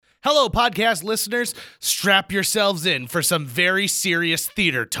Hello, podcast listeners. Strap yourselves in for some very serious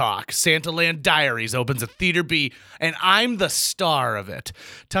theater talk. Santaland Diaries opens a Theater B, and I'm the star of it.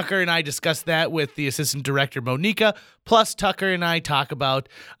 Tucker and I discuss that with the assistant director, Monica. Plus, Tucker and I talk about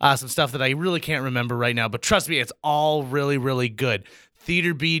some stuff that I really can't remember right now, but trust me, it's all really, really good.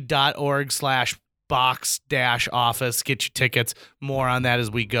 theaterb.org/box-office. Get your tickets. More on that as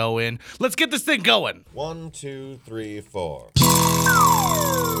we go in. Let's get this thing going. 1, 2, 3, 4.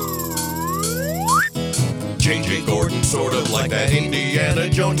 J.J. Gordon, sort of like that Indiana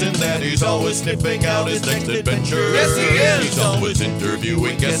Jones, in that he's always sniffing out his next adventure. Yes, he is. He's always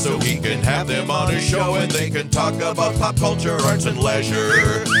interviewing guests so he can have them on his show and they can talk about pop culture, arts, and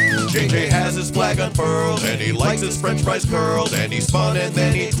leisure. J.J. has his flag unfurled and he likes his french fries curled, and he's fun and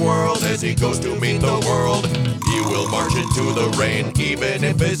then he twirls as he goes to meet the world. He will march into the rain even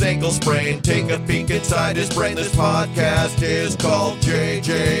if his ankle sprained. Take a peek inside his brain. This podcast is called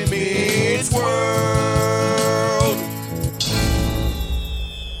J.J. Meets World.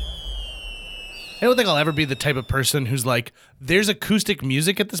 I don't think I'll ever be the type of person who's like, there's acoustic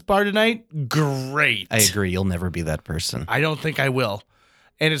music at this bar tonight. Great. I agree. You'll never be that person. I don't think I will.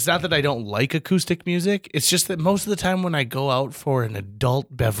 And it's not that I don't like acoustic music. It's just that most of the time when I go out for an adult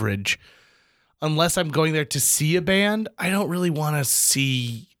beverage, unless I'm going there to see a band, I don't really want to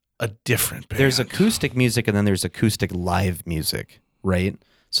see a different band. There's acoustic music and then there's acoustic live music, right?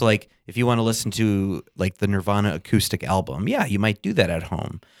 So like if you want to listen to like the Nirvana acoustic album, yeah, you might do that at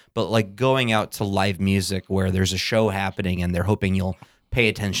home. But like going out to live music where there's a show happening and they're hoping you'll pay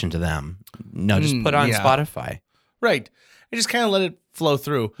attention to them. No, just put on Spotify. Right. I just kind of let it flow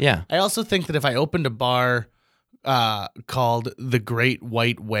through. Yeah. I also think that if I opened a bar called The Great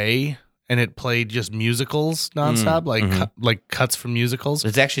White Way and it played just musicals nonstop, like cuts from musicals.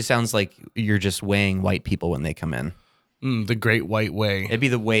 It actually sounds like you're just weighing white people when they come in. The Great White Way. It'd be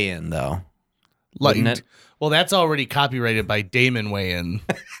the weigh-in, though. Wouldn't it? Well, that's already copyrighted by Damon Weigh-In.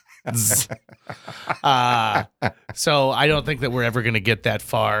 So I don't think that we're ever going to get that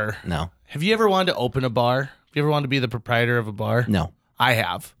far. No. Have you ever wanted to open a bar? Have you ever wanted to be the proprietor of a bar? No. I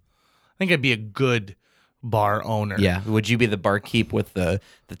have. I think I'd be a good bar owner. Yeah. Would you be the barkeep with the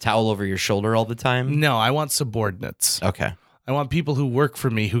towel over your shoulder all the time? No, I want subordinates. Okay. I want people who work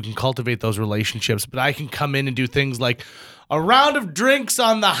for me who can cultivate those relationships, but I can come in and do things like a round of drinks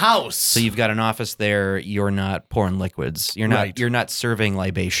on the house. So you've got an office there. You're not pouring liquids. You're not. Right. You're not serving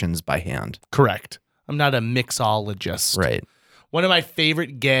libations by hand. Correct. I'm not a mixologist. Right. One of my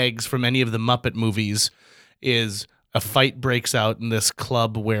favorite gags from any of the Muppet movies is a fight breaks out in this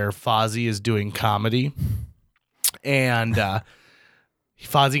club where Fozzie is doing comedy, and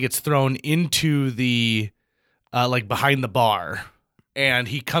Fozzie gets thrown into the like behind the bar. And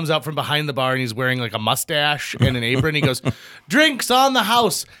he comes out from behind the bar and he's wearing like a mustache and an apron. He goes, "Drinks on the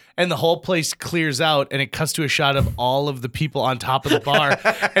house." And the whole place clears out and it cuts to a shot of all of the people on top of the bar.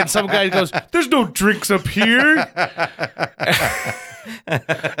 And some guy goes, "There's no drinks up here."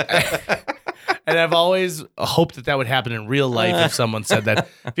 And I've always hoped that would happen in real life if someone said that.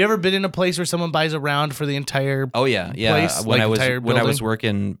 Have you ever been in a place where someone buys a round for the entire Oh yeah, yeah. place? When Like I was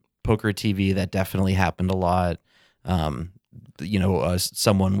working poker TV, that definitely happened a lot.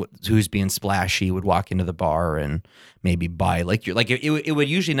 Someone who's being splashy would walk into the bar and maybe buy it would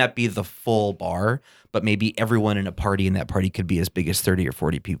usually not be the full bar, but maybe everyone in a party, and that party could be as big as 30 or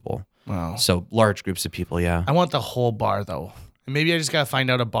 40 people. Wow. So large groups of people, yeah. I want the whole bar though. And maybe I just got to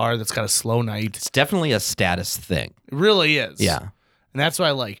find out a bar that's got a slow night. It's definitely a status thing. It really is. Yeah. And that's what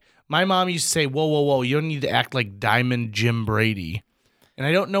I like. My mom used to say, "Whoa, whoa, whoa, you don't need to act like Diamond Jim Brady." And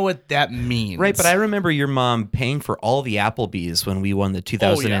I don't know what that means. Right, but I remember your mom paying for all the Applebee's when we won the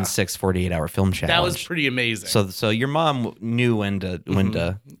 2006 48-hour film challenge. That was pretty amazing. So your mom knew when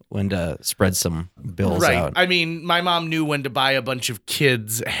to spread some bills right. out. I mean, my mom knew when to buy a bunch of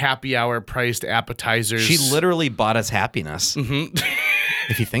kids happy hour priced appetizers. She literally bought us happiness.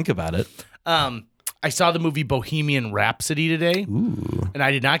 If you think about it. I saw the movie Bohemian Rhapsody today, and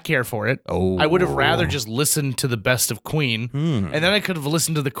I did not care for it. Oh. I would have rather just listened to the best of Queen, and then I could have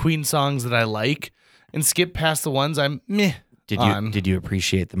listened to the Queen songs that I like and skip past the ones I'm meh on. Did you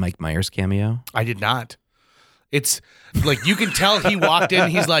appreciate the Mike Myers cameo? I did not. It's like you can tell he walked in.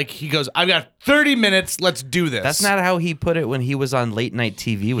 He goes, "I've got 30 minutes. Let's do this." That's not how he put it when he was on late night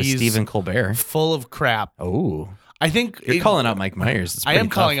TV with Stephen Colbert. Full of crap. Oh. I think You're calling out Mike Myers. I am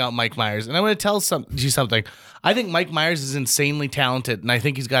calling out Mike Myers, and I want to tell you something. I think Mike Myers is insanely talented, and I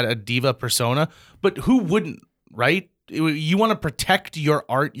think he's got a diva persona. But who wouldn't, right? you want to protect your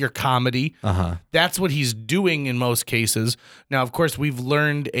art, your comedy. That's what he's doing in most cases. Now, of course, we've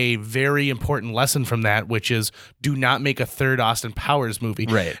learned a very important lesson from that, which is do not make a third Austin Powers movie.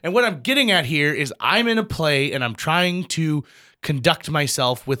 Right. And what I'm getting at here is I'm in a play and I'm trying to conduct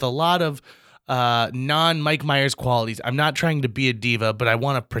myself with a lot of non-Mike Myers qualities. I'm not trying to be a diva, but I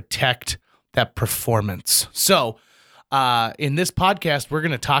want to protect that performance. So in this podcast, we're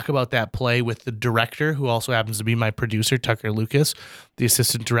going to talk about that play with the director, who also happens to be my producer, Tucker Lucas, the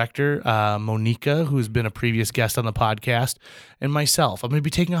assistant director, Monica, who's been a previous guest on the podcast, and myself. I'm going to be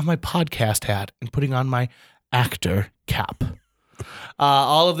taking off my podcast hat and putting on my actor cap.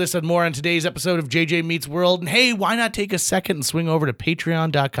 All of this and more on today's episode of JJ Meets World. And hey, why not take a second and swing over to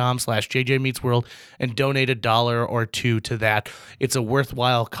patreon.com/JJ Meets World and donate $1 or $2 to that. It's a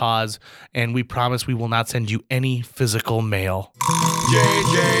worthwhile cause, and we promise we will not send you any physical mail.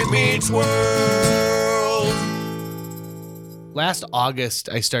 JJ Meets World. Last August,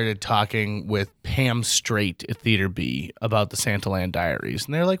 I started talking with Pam Strait at Theater B about the Santaland Diaries.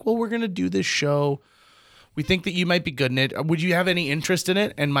 And they're like, well, we're going to do this show. We think that you might be good in it. Would you have any interest in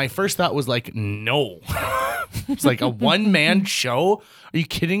it? And my first thought was like, no. It's like a one-man show? Are you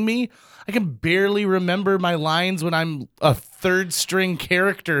kidding me? I can barely remember my lines when I'm a third-string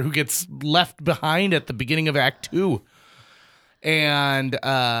character who gets left behind at the beginning of Act 2. And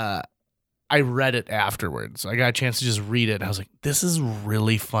I read it afterwards. I got a chance to just read it. And I was like, this is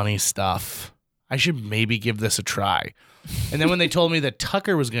really funny stuff. I should maybe give this a try. And then when they told me that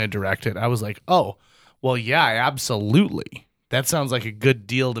Tucker was going to direct it, I was like, oh, well, yeah, absolutely. That sounds like a good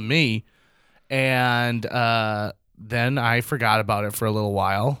deal to me. And then I forgot about it for a little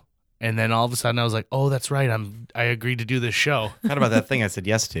while. And then all of a sudden I was like, oh, that's right. I agreed to do this show. How about that thing I said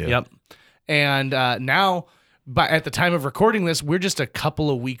yes to? Yep. And now, but at the time of recording this, we're just a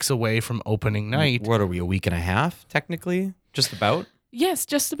couple of weeks away from opening night. What are we, a week and a half, technically? Just about? Yes,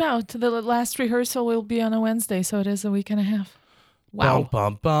 just about. The last rehearsal will be on a Wednesday, so it is a week and a half. Wow. Bum,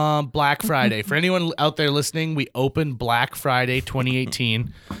 bum, bum. Black Friday. For anyone out there listening, we opened Black Friday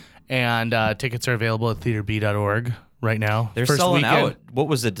 2018, and tickets are available at theaterb.org right now. They're First selling weekend. out. What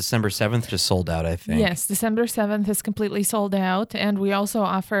was it? December 7th just sold out, I think. Yes, December 7th is completely sold out, and we also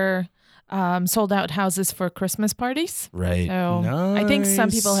offer sold out houses for Christmas parties. Right. So I think some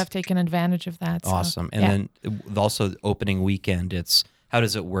Nice. people have taken advantage of that. So, Awesome. And yeah. then also opening weekend, it's how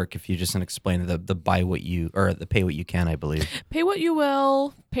does it work if you just explain the buy what you or the pay what you can, I believe. Pay what you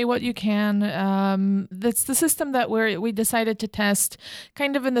will, pay what you can. That's the system that we decided to test,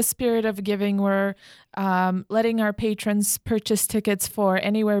 kind of in the spirit of giving. We're letting our patrons purchase tickets for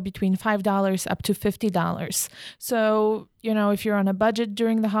anywhere between $5 up to $50. So, if you're on a budget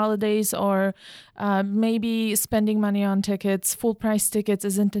during the holidays or maybe spending money on tickets, full price tickets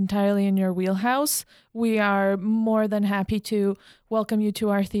isn't entirely in your wheelhouse, we are more than happy to welcome you to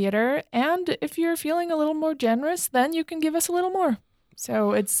our theater. And if you're feeling a little more generous, then you can give us a little more.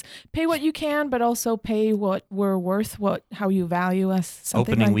 So it's pay what you can, but also pay what we're worth, how you value us.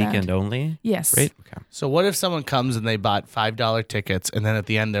 Something Opening like weekend that. only? Yes. Right? Okay. So what if someone comes and they bought $5 tickets, and then at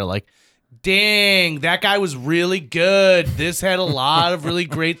the end they're like, dang, that guy was really good. This had a lot of really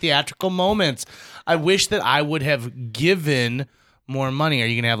great theatrical moments. I wish that I would have given more money. Are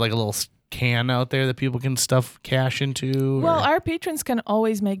you going to have like a little can out there that people can stuff cash into? Well, our patrons can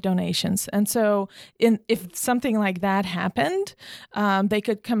always make donations. And so if something like that happened, they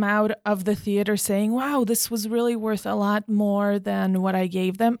could come out of the theater saying, wow, this was really worth a lot more than what I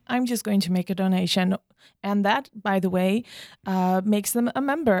gave them. I'm just going to make a donation. And that, by the way, makes them a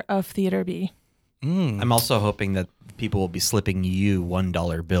member of Theater B. I'm also hoping that people will be slipping you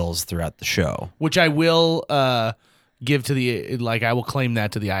 $1 bills throughout the show. Which I will give to I will claim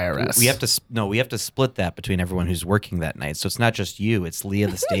that to the IRS. We have to split that between everyone who's working that night. So it's not just you. It's Leah,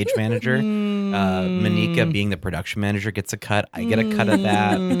 the stage manager. Monica, being the production manager, gets a cut. I get a cut of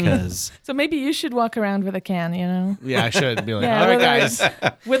that because... So maybe you should walk around with a can, Yeah, I should be like, Yeah, all right, with a-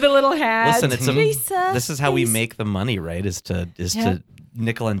 guys. with a little hat. Listen, this is how we please. make the money, right? Is to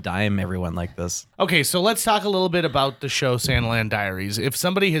nickel and dime everyone like this. Okay, so let's talk a little bit about the show Santaland Diaries. If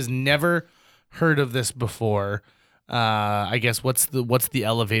somebody has never heard of this before... I guess what's the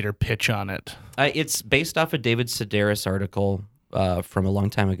elevator pitch on it? It's based off a David Sedaris article from a long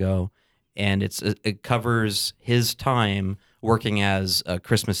time ago, and it covers his time working as a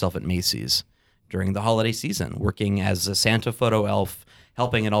Christmas elf at Macy's during the holiday season, working as a Santa photo elf,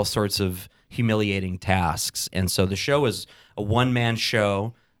 helping in all sorts of humiliating tasks. And so the show is a one-man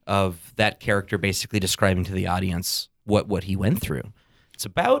show of that character basically describing to the audience what he went through. It's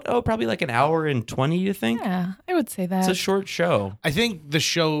about, probably like an hour and 20, you think? Yeah, I would say that. It's a short show. I think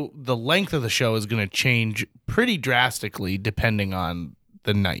the length of the show is going to change pretty drastically depending on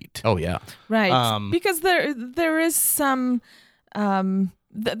the night. Oh yeah. Right. Because there is some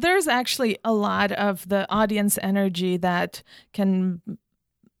there's actually a lot of the audience energy that can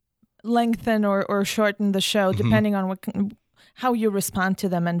lengthen or shorten the show depending on how you respond to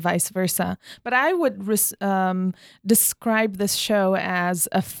them and vice versa. But I would describe this show as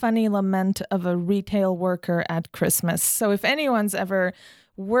a funny lament of a retail worker at Christmas. So if anyone's ever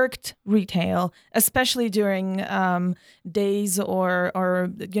worked retail, especially during days or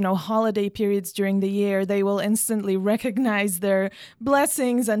holiday periods during the year, they will instantly recognize their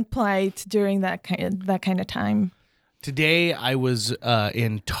blessings and plight during that kind of time. Today I was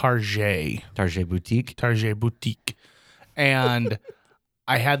in Target Boutique, and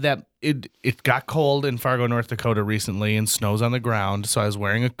I had that. It got cold in Fargo, North Dakota recently, and snow's on the ground, so I was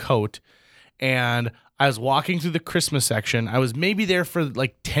wearing a coat, and I was walking through the Christmas section. I was maybe there for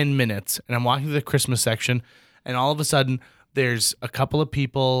like 10 minutes, and I'm walking through the Christmas section, and all of a sudden, there's a couple of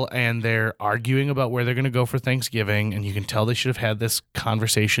people, and they're arguing about where they're going to go for Thanksgiving, and you can tell they should have had this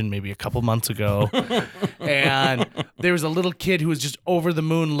conversation maybe a couple months ago. And there was a little kid who was just over the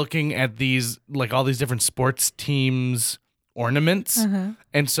moon looking at these, like all these different sports teams' ornaments.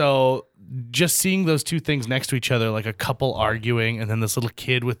 And so just seeing those two things next to each other, like a couple arguing, and then this little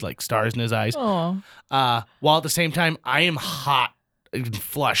kid with like stars in his eyes, while at the same time, I am hot and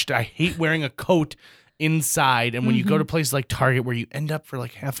flushed. I hate wearing a coat inside, and when you go to places like Target where you end up for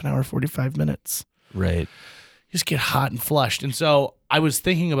like half an hour, 45 minutes, Right. you just get hot and flushed. And so I was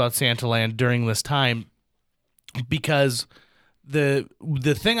thinking about Santaland during this time, because the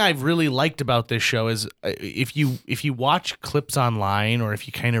thing I've really liked about this show is if you watch clips online, or if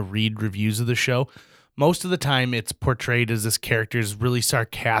you kind of read reviews of the show, most of the time it's portrayed as this character is really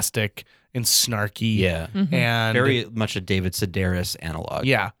sarcastic and snarky. Yeah. And Very much a David Sedaris analog.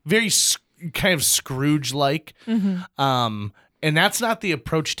 yeah, very kind of Scrooge-like. And that's not the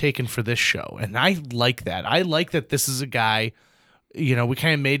approach taken for this show. And I like that. I like that this is a guy, we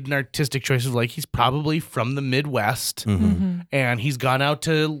kind of made an artistic choice of like, he's probably from the Midwest, and he's gone out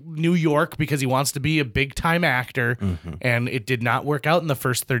to New York because he wants to be a big time actor. And it did not work out in the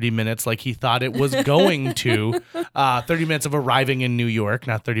first 30 minutes like he thought it was going to. 30 minutes of arriving in New York,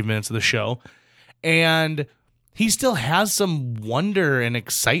 not 30 minutes of the show. And he still has some wonder and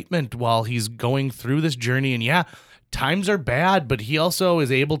excitement while he's going through this journey. And yeah, times are bad, but he also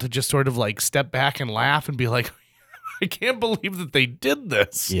is able to just sort of like step back and laugh and be like, I can't believe that they did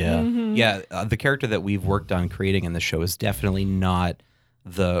this. Yeah. Yeah. The character that we've worked on creating in the show is definitely not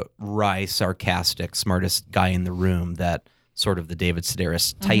the wry, sarcastic, smartest guy in the room that sort of the David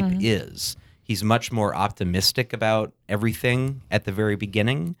Sedaris type is. He's much more optimistic about everything at the very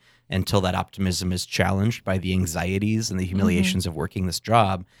beginning, until that optimism is challenged by the anxieties and the humiliations of working this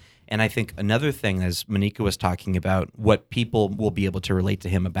job. And I think another thing, as Monica was talking about, what people will be able to relate to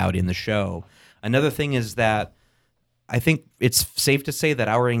him about in the show, another thing is that I think it's safe to say that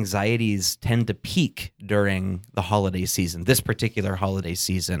our anxieties tend to peak during the holiday season, this particular holiday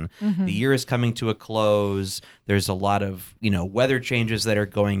season. The year is coming to a close. There's a lot of, weather changes that are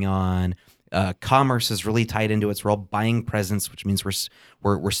going on. Commerce is really tied into it. We're all buying presents, which means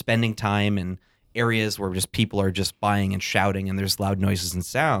we're spending time in areas where just people are just buying and shouting, and there's loud noises and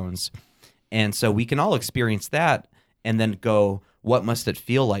sounds. And so we can all experience that and then go, what must it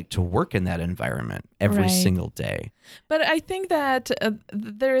feel like to work in that environment every single day? But I think that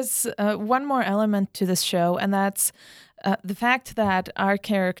there's one more element to this show, and that's the fact that our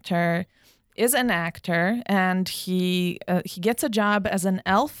character is an actor, and he gets a job as an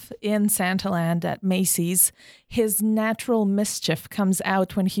elf in Santaland at Macy's. His natural mischief comes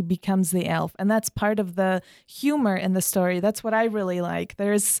out when he becomes the elf, and that's part of the humor in the story. That's what I really like.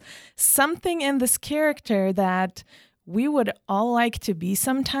 There's something in this character that we would all like to be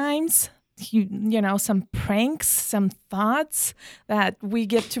sometimes. Some pranks, some thoughts that we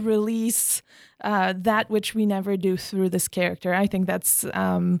get to release, that which we never do through this character. I think that's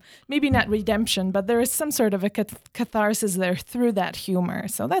maybe not redemption, but there is some sort of a catharsis there through that humor.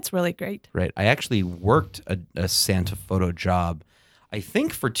 So that's really great. Right. I actually worked a Santa photo job, I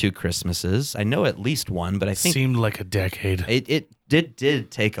think for 2 Christmases. I know at least one, but I think seemed like a decade. It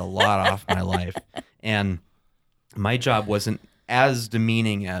did take a lot off my life. And my job wasn't as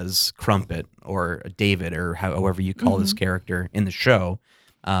demeaning as Crumpet or David or however you call this character in the show.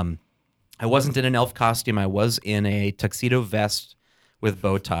 I wasn't in an elf costume. I was in a tuxedo vest with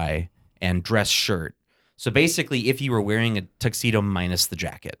bow tie and dress shirt. So basically, if you were wearing a tuxedo minus the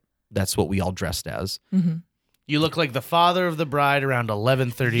jacket, that's what we all dressed as. You look like the father of the bride around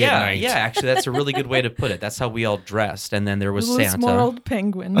 11:30 at night. Yeah, actually, that's a really good way to put it. That's how we all dressed. And then there was Loose Santa. moral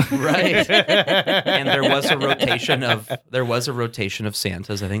penguin. Right. And there was a rotation of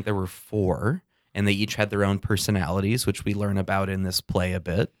Santas. I think there were 4, and they each had their own personalities, which we learn about in this play a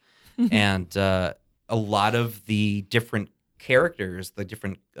bit. And a lot of the different characters, the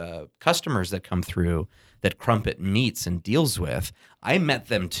different customers that come through that Crumpet meets and deals with, I met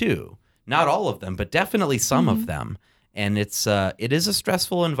them too. Not all of them, but definitely some of them. And it is a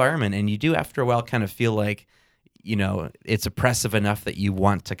stressful environment, and you do after a while kind of feel like, it's oppressive enough that you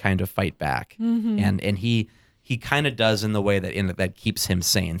want to kind of fight back. And he kind of does in the way that keeps him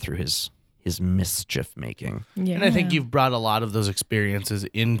sane through his mischief making. Yeah. And I think you've brought a lot of those experiences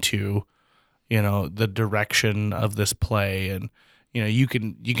into, the direction of this play, and you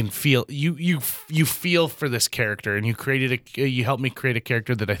can feel you feel for this character, and you helped me create a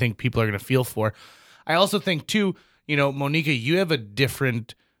character that I think people are going to feel for. I also think too, Monika, you have a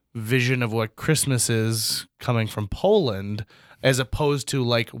different vision of what Christmas is coming from Poland, as opposed to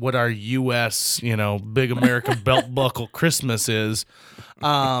like what our U.S. big American belt buckle Christmas is.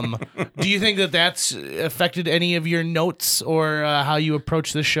 Do you think that that's affected any of your notes or how you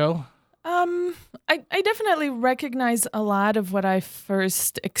approach this show? I definitely recognize a lot of what I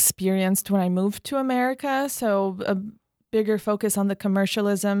first experienced when I moved to America. So a bigger focus on the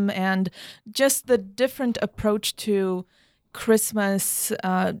commercialism and just the different approach to Christmas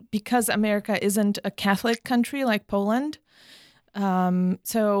because America isn't a Catholic country like Poland.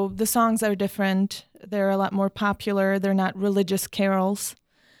 So the songs are different. They're a lot more popular. They're not religious carols.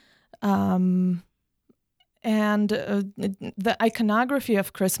 And the iconography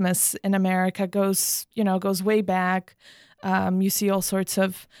of Christmas in America goes way back. You see all sorts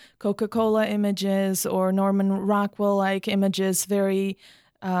of Coca-Cola images or Norman Rockwell-like images, very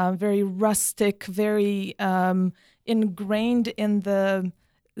rustic, very ingrained in the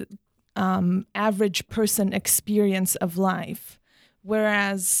average person experience of life.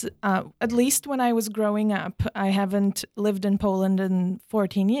 Whereas, at least when I was growing up, I haven't lived in Poland in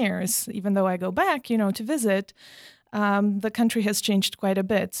 14 years, even though I go back, to visit. The country has changed quite a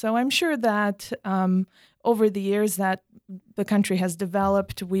bit. So I'm sure that over the years that the country has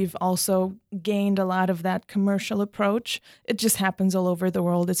developed, we've also gained a lot of that commercial approach. It just happens all over the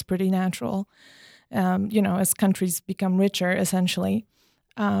world. It's pretty natural, as countries become richer, essentially.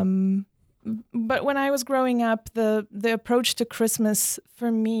 But when I was growing up, the approach to Christmas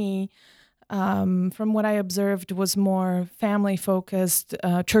for me, from what I observed, was more family-focused,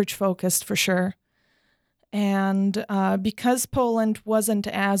 church-focused for sure. And because Poland wasn't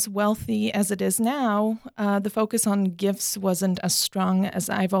as wealthy as it is now, the focus on gifts wasn't as strong as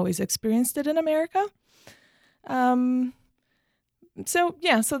I've always experienced it in America. So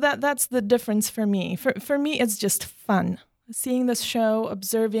that's the difference for me. For me, it's just fun. Seeing this show,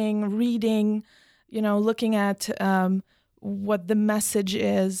 observing, reading, looking at what the message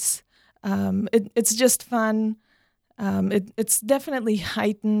is. It's just fun. It's definitely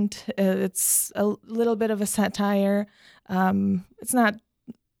heightened. It's a little bit of a satire. It's not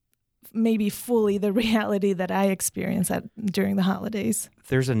maybe fully the reality that I experience during the holidays.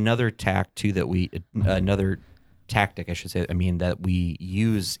 There's another tactic, I should say, that we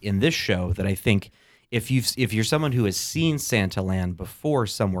use in this show that I think if you're someone who has seen Santaland before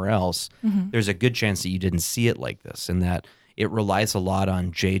somewhere else, there's a good chance that you didn't see it like this, and that it relies a lot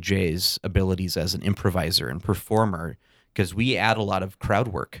on JJ's abilities as an improviser and performer, because we add a lot of crowd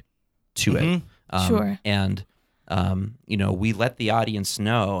work to it. Sure. And, we let the audience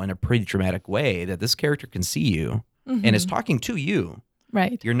know in a pretty dramatic way that this character can see you and is talking to you.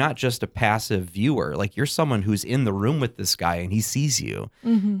 Right. You're not just a passive viewer. Like, you're someone who's in the room with this guy and he sees you.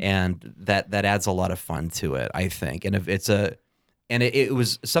 And that adds a lot of fun to it, I think. And it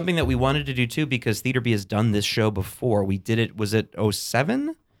was something that we wanted to do too, because Theater B has done this show before. We did it, was it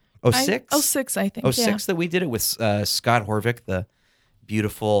 07? 06? 06, I think. 06 that we did it with Scott Horvick, the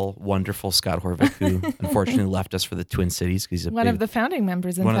beautiful, wonderful Scott Horvick, who unfortunately left us for the Twin Cities because he's one of the founding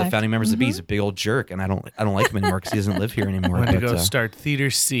members. One of the founding members of B. He's a big old jerk, and I don't like him anymore because he doesn't live here anymore. I'm going to go start Theater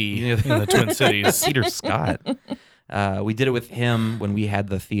C in the Twin Cities. Theater Scott. We did it with him when we had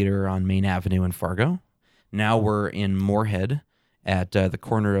the theater on Main Avenue in Fargo. Now we're in Moorhead at the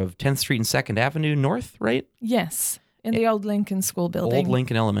corner of 10th Street and 2nd Avenue North, right? Yes. In the old Lincoln School building. Old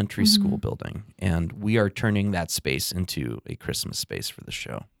Lincoln Elementary School building. And we are turning that space into a Christmas space for the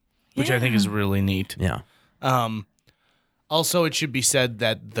show. Which I think is really neat. Yeah. Also, it should be said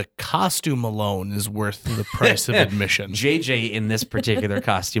that the costume alone is worth the price of admission. JJ in this particular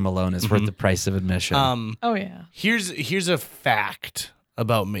costume alone is worth the price of admission. Oh, yeah. Here's a fact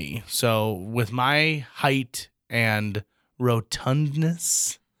about me. So with my height and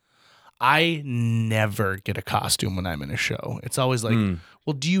rotundness. I never get a costume when I'm in a show. It's always like,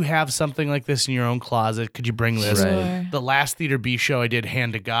 well, do you have something like this in your own closet? Could you bring this? Right. The last Theater B show I did,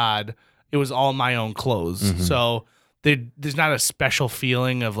 Hand to God, it was all my own clothes. So there's not a special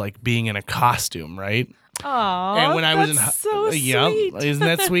feeling of like being in a costume, right? Aw, And when I was that's so yeah, sweet. isn't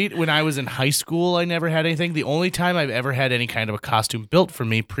that sweet? When I was in high school, I never had anything. The only time I've ever had any kind of a costume built for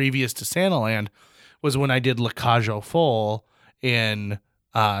me previous to Santaland was when I did La Cage aux Folles in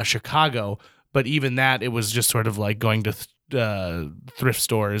Chicago. But even that, it was just sort of like going to thrift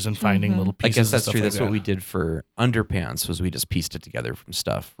stores and finding little I pieces. guess that's and stuff true. like That's what that. we did for underpants. Was we just pieced it together from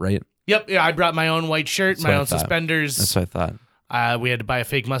stuff, right? Yep. Yeah, I brought my own white shirt, That's my what I own thought. suspenders. That's what I thought. We had to buy a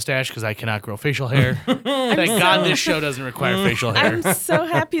fake mustache because I cannot grow facial hair. Thank God this show doesn't require facial hair. I'm so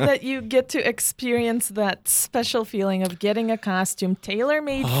happy that you get to experience that special feeling of getting a costume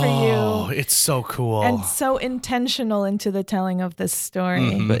tailor-made for Oh, you it's so cool. and so intentional into the telling of this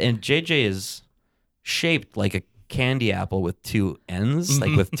story. And JJ is shaped like a candy apple with two ends,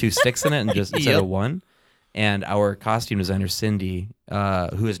 like with two sticks in it, and just instead Yep. of one. And our costume designer Cindy,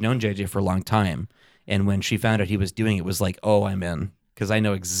 who has known JJ for a long time, and when she found out he was doing it, was like, "Oh, I'm in," because I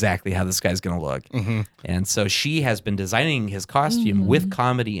know exactly how this guy's gonna look. And so she has been designing his costume with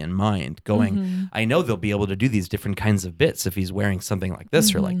comedy in mind, going, "I know they'll be able to do these different kinds of bits if he's wearing something like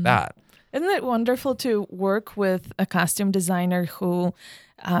this or like that." Isn't it wonderful to work with a costume designer who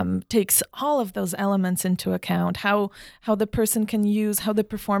takes all of those elements into account? How the person can use, how the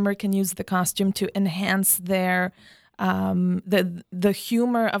performer can use the costume to enhance their the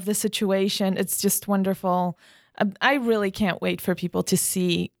humor of the situation. It's just wonderful. I really can't wait for people to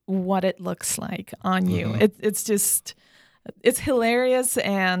see what it looks like on you. It's hilarious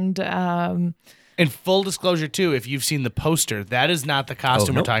And full disclosure, too, if you've seen the poster, that is not the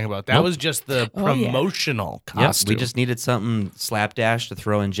costume nope. we're talking about. That Nope. was just the Oh, yeah. promotional Yep, costume. we just needed something slapdash to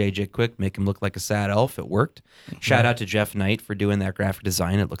throw in JJ quick, make him look like a sad elf. It worked. Shout out to Jeff Knight for doing that graphic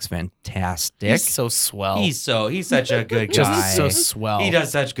design. It looks fantastic. He's so swell. He's such a good just guy. so swell. He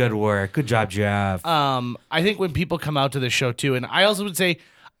does such good work. Good job, Jeff. I think when people come out to the show, too, and I also would say,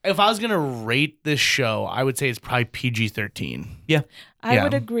 if I was going to rate this show, I would say it's probably PG-13. yeah. I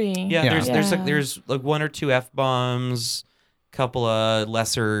would agree. Yeah, there's like one or two F-bombs, couple of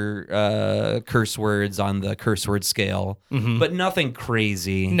lesser curse words on the curse word scale, but nothing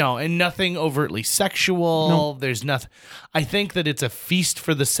crazy. No, and nothing overtly sexual. There's nothing. I think that it's a feast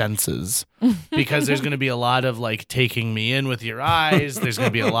for the senses because there's going to be a lot of like taking me in with your eyes. There's going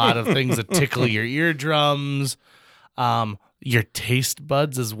to be a lot of things that tickle your eardrums. Your taste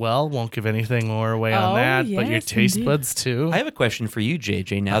buds as well. Won't give anything more away on Oh, that, but your yes, taste indeed. buds too. I have a question for you,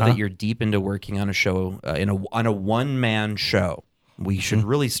 JJ. Now that you're deep into working on a show, on a one-man show, we should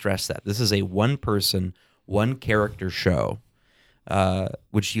really stress that this is a one-person, one-character show,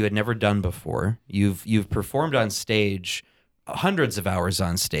 which you had never done before. You've performed on stage, hundreds of hours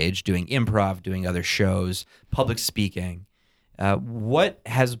on stage, doing improv, doing other shows, public speaking. What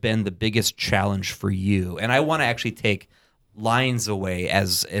has been the biggest challenge for you? And I want to actually take lines away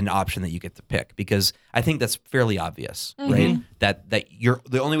as an option that you get to pick, because I think that's fairly obvious, right? That you're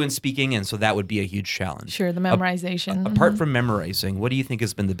the only one speaking, and so that would be a huge challenge. Sure, the memorization. Apart from memorizing, what do you think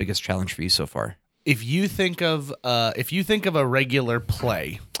has been the biggest challenge for you so far? If you think of a regular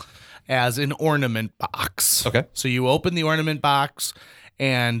play as an ornament box, Okay. so you open the ornament box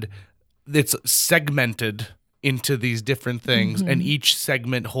and it's segmented into these different things, and each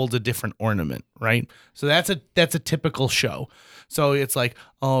segment holds a different ornament, right? So that's a typical show. So it's like,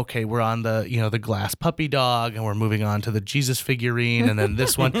 oh, okay, we're on the glass puppy dog, and we're moving on to the Jesus figurine, and then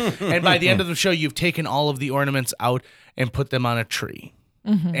this one. And by the end of the show, you've taken all of the ornaments out and put them on a tree.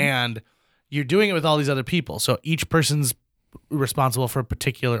 And you're doing it with all these other people. So each person's responsible for a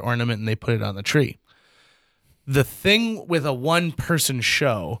particular ornament, and they put it on the tree. The thing with a one-person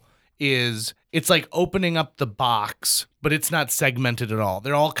show is it's like opening up the box, but it's not segmented at all.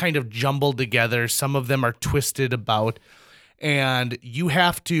 They're all kind of jumbled together. Some of them are twisted about, and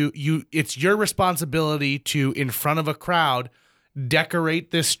it's your responsibility to, in front of a crowd,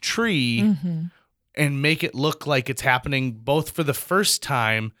 decorate this tree and make it look like it's happening both for the first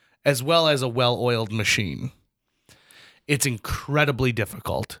time as well as a well-oiled machine. It's incredibly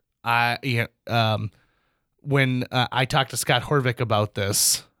difficult. When I talked to Scott Horvick about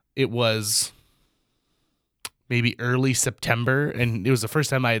this, it was maybe early September, and it was the first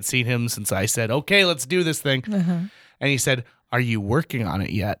time I had seen him since I said, okay, let's do this thing. And he said, are you working on it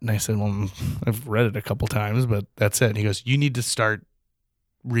yet? And I said, well, I've read it a couple times, but that's it. And he goes, you need to start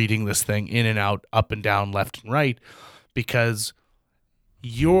reading this thing in and out, up and down, left and right, because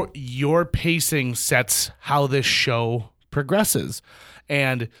your pacing sets how this show progresses.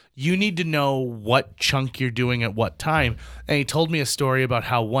 And you need to know what chunk you're doing at what time. And he told me a story about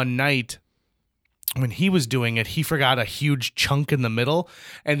how one night when he was doing it, he forgot a huge chunk in the middle.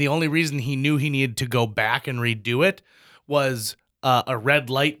 And the only reason he knew he needed to go back and redo it was a red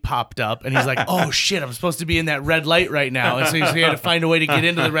light popped up. And he's like, oh, shit, I'm supposed to be in that red light right now. And so he had to find a way to get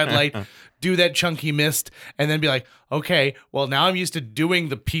into the red light, do that chunk he missed, and then be like, okay, well, now I'm used to doing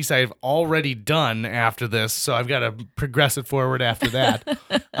the piece I've already done after this, so I've got to progress it forward after that.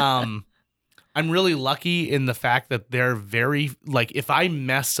 I'm really lucky in the fact that they're very, like, if I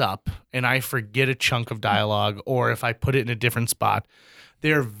mess up and I forget a chunk of dialogue or if I put it in a different spot,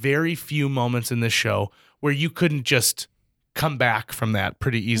 there are very few moments in this show where you couldn't just come back from that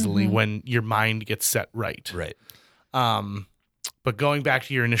pretty easily when your mind gets set right. Right. But going back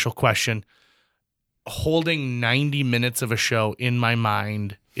to your initial question, holding 90 minutes of a show in my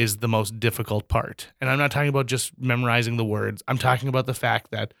mind is the most difficult part. And I'm not talking about just memorizing the words. I'm talking about the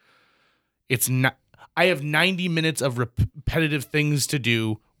fact that it's not, I have 90 minutes of repetitive things to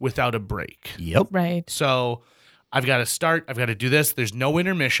do without a break. Yep. Right. So I've got to start. I've got to do this. There's no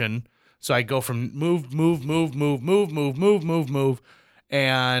intermission. So I go from move,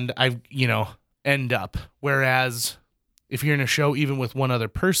 and I, end up. Whereas if you're in a show, even with one other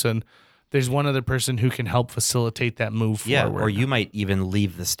person, there's one other person who can help facilitate that move Yeah, forward. or you might even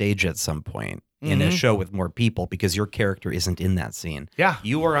leave the stage at some point in a show with more people because your character isn't in that scene. Yeah.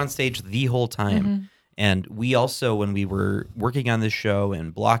 You are on stage the whole time. And we also, when we were working on this show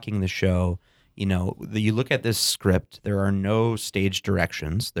and blocking the show, you look at this script, there are no stage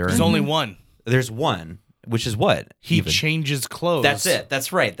directions. There's only one. There's one, which is what? He changes clothes. That's it.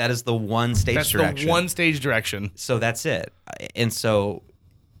 That's right. That is the one stage direction. That's the one stage direction. So that's it. And so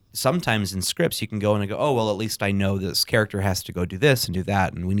sometimes in scripts you can go in and go, oh, well, at least I know this character has to go do this and do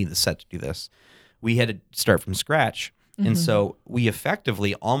that, and we need the set to do this. We had to start from scratch. And so we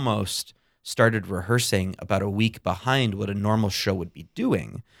effectively almost started rehearsing about a week behind what a normal show would be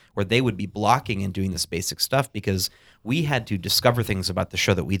doing, where they would be blocking and doing this basic stuff because we had to discover things about the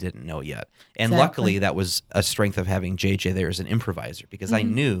show that we didn't know yet. And luckily, that was a strength of having JJ there as an improviser because I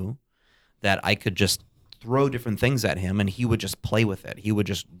knew that I could just throw different things at him and he would just play with it. He would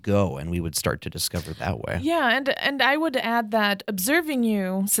just go and we would start to discover that way. Yeah, and I would add that observing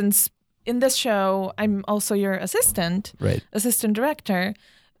you, since in this show I'm also your assistant, assistant director,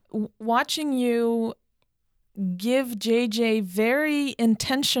 watching you give JJ very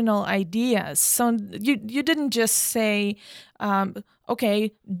intentional ideas. So you didn't just say,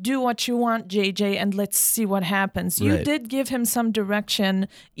 okay, do what you want, JJ, and let's see what happens. You did give him some direction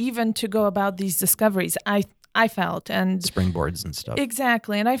even to go about these discoveries, I felt. And springboards and stuff.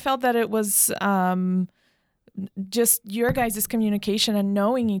 Exactly. And I felt that it was just your guys' communication and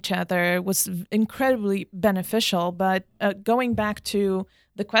knowing each other was incredibly beneficial. But going back to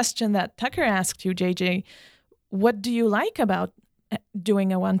the question that Tucker asked you, JJ, what do you like about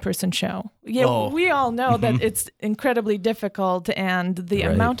doing a one-person show? Yeah, we all know that it's incredibly difficult, and the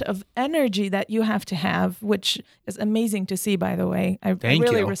amount of energy that you have to have, which is amazing to see, by the way. I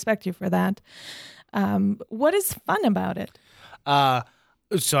really respect you for that. What is fun about it?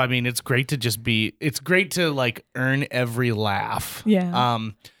 So, I mean, it's great to like earn every laugh. Yeah.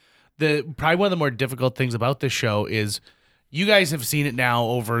 Probably one of the more difficult things about this show is you guys have seen it now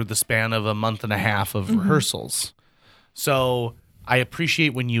over the span of a month and a half of rehearsals. So I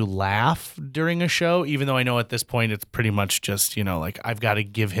appreciate when you laugh during a show, even though I know at this point it's pretty much just, like I've got to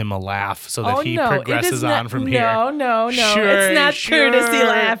give him a laugh so that he progresses on from here. No. Sure, it's not courtesy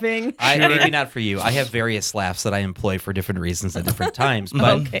laughing. Maybe not for you. I have various laughs that I employ for different reasons at different times.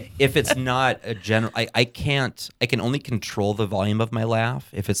 But if it's not a general, I can only control the volume of my laugh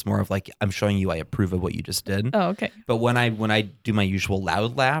if it's more of like, I'm showing you I approve of what you just did. Oh, okay. But when I do my usual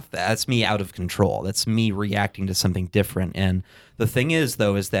loud laugh, that's me out of control. That's me reacting to something different. And the thing is,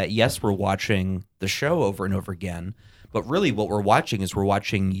 though, is that, yes, we're watching the show over and over again, but really what we're watching is we're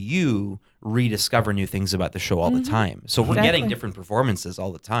watching you rediscover new things about the show all the time. So we're getting different performances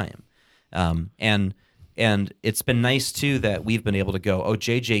all the time. And it's been nice, too, that we've been able to go, oh,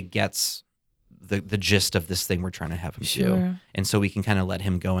 JJ gets the gist of this thing we're trying to have him do. And so we can kind of let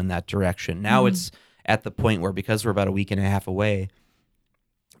him go in that direction. Now it's at the point where, because we're about a week and a half away,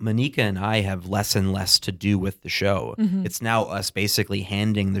 Monika and I have less and less to do with the show. It's now us basically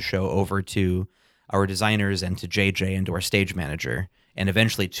handing the show over to our designers and to JJ and to our stage manager, and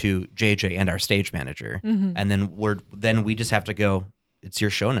eventually to JJ and our stage manager. And then we just have to go, it's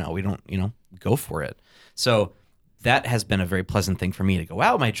your show now. We don't, go for it. So that has been a very pleasant thing for me to go,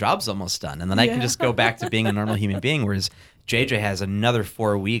 wow, my job's almost done. And then I can just go back to being a normal human being. Whereas JJ has another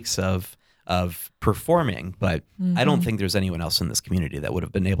 4 weeks of performing, but I don't think there's anyone else in this community that would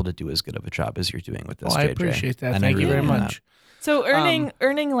have been able to do as good of a job as you're doing with this, I JJ. appreciate that. And Thank I you really very mean much. So earning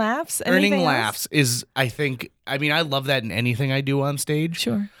laughs. Earning anything else? laughs is, I think, I mean, I love that in anything I do on stage.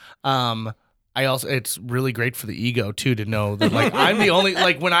 Sure. I also, it's really great for the ego too to know that like I'm the only,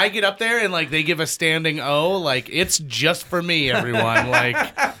 like when I get up there and like they give a standing O, like it's just for me, everyone. Like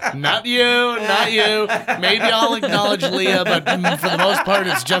not you. Maybe I'll acknowledge Leah, but for the most part,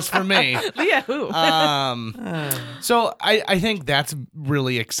 it's just for me. Leah who? So I think that's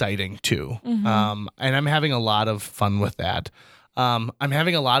really exciting too. And I'm having a lot of fun with that. I'm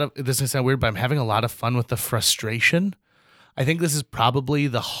having a lot of, this is sound weird, but I'm having a lot of fun with the frustration. I think this is probably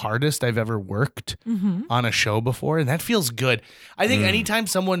the hardest I've ever worked on a show before, and that feels good. I think anytime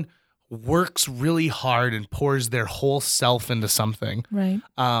someone works really hard and pours their whole self into something, Right.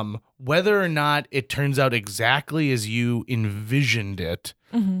 Whether or not it turns out exactly as you envisioned it,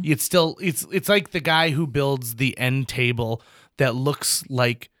 it's still it's like the guy who builds the end table that looks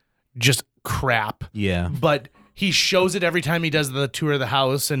like just crap. Yeah. But he shows it every time he does the tour of the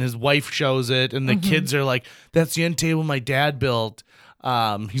house, and his wife shows it, and the kids are like, "That's the end table my dad built.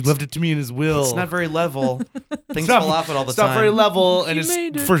 He left it to me in his will." It's not very level. Things not- fall off it all the It's time. not very level, and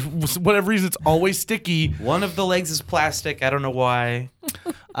made it's it. for whatever reason it's always sticky. One of the legs is plastic. I don't know why.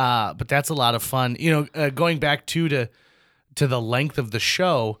 But that's a lot of fun. You know, going back to the length of the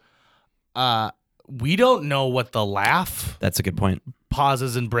show, we don't know what the laugh That's a good point.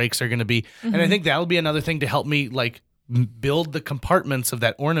 pauses and breaks are going to be. And I think that'll be another thing to help me like build the compartments of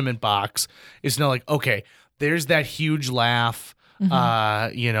that ornament box is to know like, okay, there's that huge laugh, you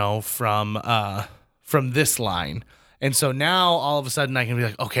know, from this line. And so now all of a sudden I can be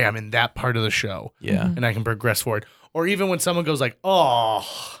like, okay, I'm in that part of the show. Yeah. And I can progress forward. Or even when someone goes like, oh,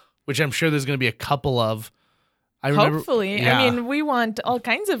 which I'm sure there's going to be a couple of. I remember, Hopefully. yeah, I mean, we want all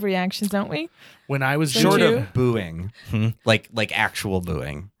kinds of reactions, don't we? when I was Short doing, of booing, like actual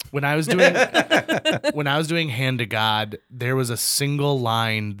booing. when I was doing Hand to God, there was a single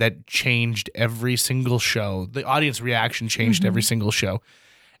line that changed every single show. The audience reaction changed every single show.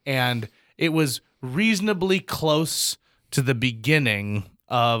 And it was reasonably close to the beginning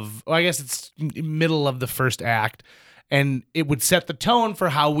of, well, I guess it's middle of the first act. And it would set the tone for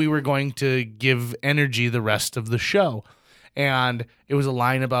how we were going to give energy the rest of the show. And it was a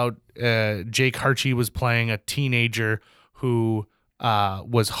line about Jake Harchie was playing a teenager who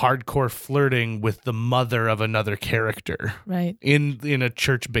was hardcore flirting with the mother of another character Right. in a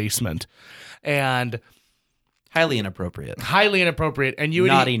church basement. And Highly inappropriate. highly inappropriate. And you would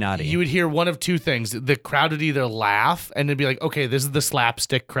Naughty. You would hear one of two things. The crowd would either laugh and it'd be like, okay, this is the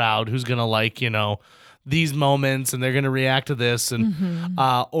slapstick crowd who's gonna like, you know, these moments and they're gonna react to this, and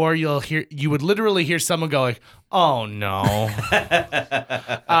or you would literally hear someone go like, oh no.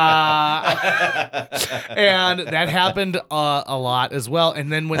 And that happened a lot as well.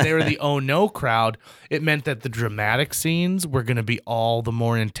 And then when they were the oh no crowd, it meant that the dramatic scenes were gonna be all the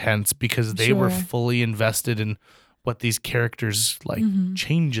more intense because they were Sure. fully invested in what these characters like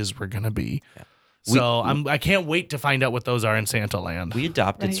changes were gonna be. So I can't wait to find out what those are in Santaland. We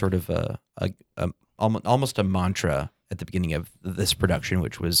adopted Right. sort of almost a mantra at the beginning of this production,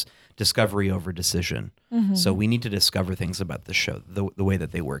 which was discovery over decision. So we need to discover things about the show, the way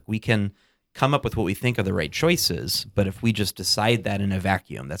that they work. We can come up with what we think are the right choices, but if we just decide that in a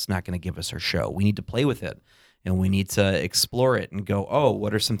vacuum, that's not going to give us our show. We need to play with it, and we need to explore it and go, oh,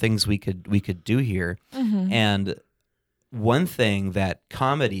 what are some things we could do here? And one thing that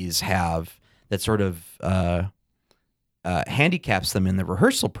comedies have that sort of handicaps them in the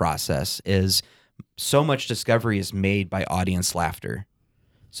rehearsal process is so much discovery is made by audience laughter.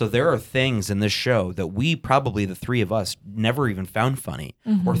 So there are things in this show that we probably, the three of us, never even found funny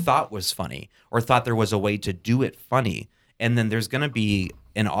or thought was funny or thought there was a way to do it funny. And then there's going to be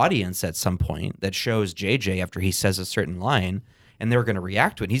an audience at some point that shows JJ after he says a certain line, and they're going to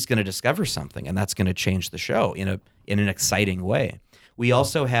react to it. He's going to discover something, and that's going to change the show in an exciting way. We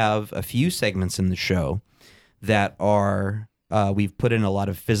also have a few segments in the show that are we've put in a lot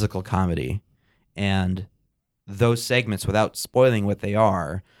of physical comedy, and those segments, without spoiling what they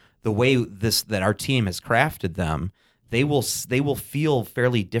are, the way that our team has crafted them, they will feel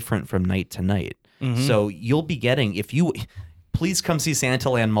fairly different from night to night. So you'll be getting, please come see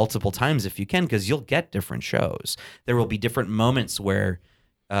Santaland multiple times if you can, because you'll get different shows. There will be different moments where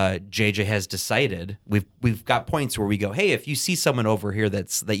JJ has decided, we've got points where we go, hey, if you see someone over here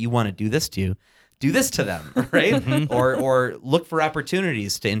that you want to do this to, do this to them, right? or look for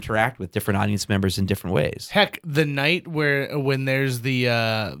opportunities to interact with different audience members in different ways. Heck, the night when there's the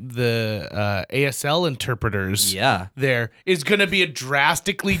ASL interpreters, there is going to be a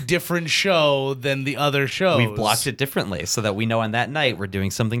drastically different show than the other shows. We've blocked it differently so that we know on that night we're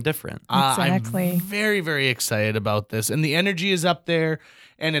doing something different. Exactly. I'm very, very excited about this, and the energy is up there.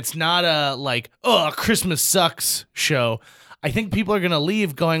 And it's not a Christmas sucks show. I think people are going to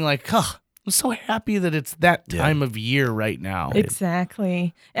leave going like, oh, I'm so happy that it's that time of year right now.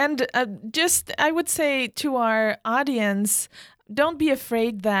 Exactly. And I would say to our audience, don't be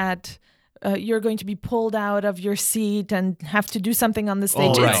afraid that you're going to be pulled out of your seat and have to do something on the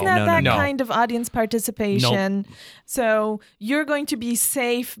stage. Oh, right. It's not that No. kind of audience participation. Nope. So you're going to be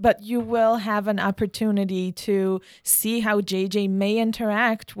safe, but you will have an opportunity to see how JJ may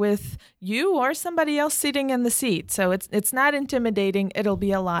interact with you or somebody else sitting in the seat. So it's not intimidating. It'll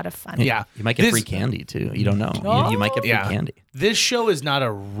be a lot of fun. Yeah. You might get free candy too. You don't know. You might get free candy. This show is not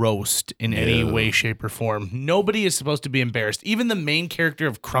a roast in any way, shape, or form. Nobody is supposed to be embarrassed. Even the main character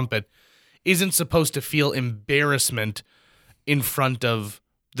of Crumpet isn't supposed to feel embarrassment in front of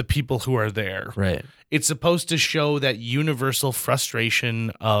the people who are there. Right. It's supposed to show that universal frustration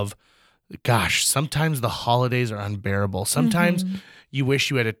of, gosh, sometimes the holidays are unbearable. Sometimes you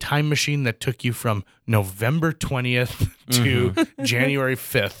wish you had a time machine that took you from November 20th to January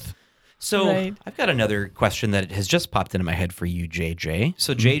 5th. So Right. I've got another question that has just popped into my head for you, JJ.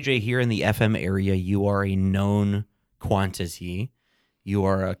 So JJ, here in the FM area, you are a known quantity. You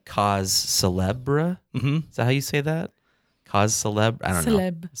are a cause celebre. Is that how you say that? Cause celeb? I don't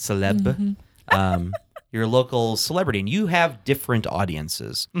know. Celeb. You're a local celebrity, and you have different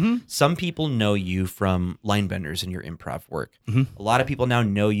audiences. Some people know you from line benders in your improv work. A lot of people now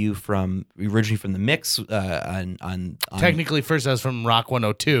know you originally from the Mix. On Technically, first I was from Rock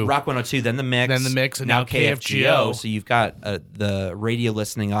 102. Rock 102, then the Mix, and now KFGO. So you've got the radio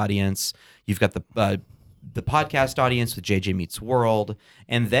listening audience. You've got the podcast audience with JJ Meets World,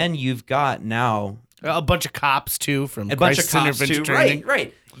 and then you've got now A bunch of cops, too, from a bunch of Crisis cops Intervention too. Training.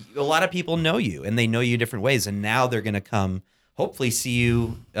 Right. A lot of people know you, and they know you different ways, and now they're going to come, hopefully, see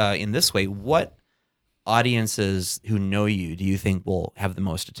you in this way. What audiences who know you do you think will have the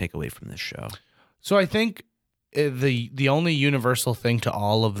most to take away from this show? So I think the only universal thing to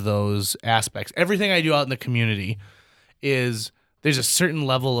all of those aspects, everything I do out in the community, is there's a certain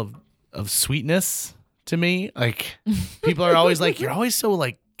level of sweetness to me. Like, people are always like, you're always so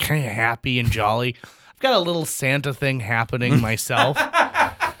like kind of happy and jolly. I've got a little Santa thing happening myself.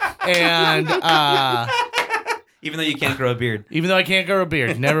 And Even though you can't grow a beard. even though I can't grow a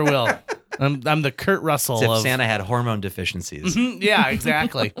beard, never will. I'm the Kurt Russell As if of Santa had hormone deficiencies. Yeah,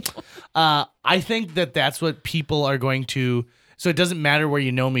 exactly. I think that's what people are going to. So it doesn't matter where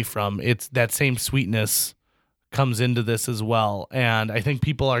you know me from. It's that same sweetness comes into this as well, and I think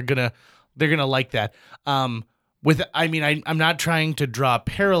people are they're gonna like that. I'm not trying to draw a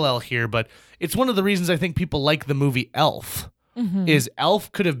parallel here, but it's one of the reasons I think people like the movie Elf. Is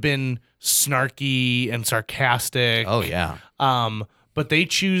Elf could have been snarky and sarcastic. Oh, yeah. But they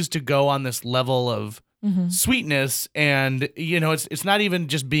choose to go on this level of sweetness, and it's not even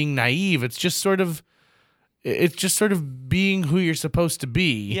just being naive. It's just sort of being who you're supposed to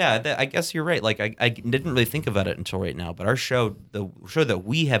be. Yeah, I guess you're right. Like I didn't really think about it until right now, but our show, the show that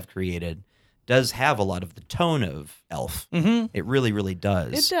we have created, does have a lot of the tone of Elf. It really, really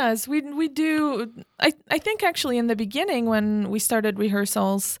does. It does. We do. I think actually in the beginning when we started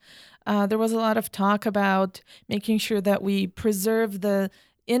rehearsals, there was a lot of talk about making sure that we preserve the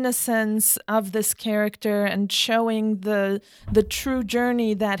innocence of this character and showing the true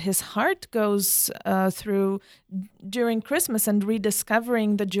journey that his heart goes through during Christmas and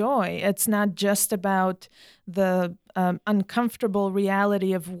rediscovering the joy. It's not just about the uncomfortable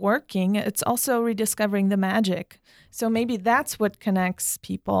reality of working. It's also rediscovering the magic. So maybe that's what connects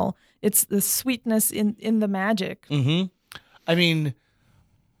people. It's the sweetness in the magic. I mean,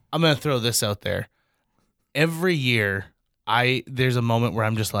 I'm going to throw this out there. Every year, there's a moment where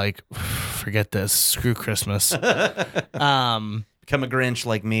I'm just like, forget this, screw Christmas. Become a Grinch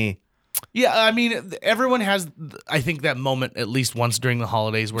like me. Yeah, I mean, everyone has, I think, that moment at least once during the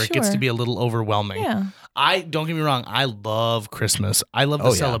holidays where it gets Sure. to be a little overwhelming. Yeah. Don't get me wrong, I love Christmas. I love the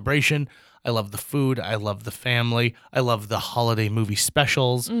Oh, yeah. celebration. I love the food. I love the family. I love the holiday movie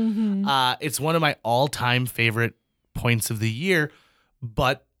specials. It's one of my all-time favorite points of the year.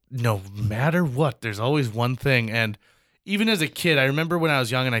 But no matter what, there's always one thing. And even as a kid, I remember when I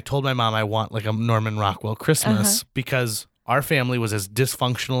was young and I told my mom I want like a Norman Rockwell Christmas because our family was as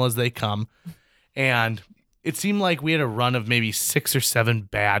dysfunctional as they come. And it seemed like we had a run of maybe 6 or 7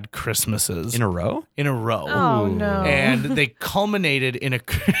 bad Christmases In a row? in a row. Oh no. And they culminated in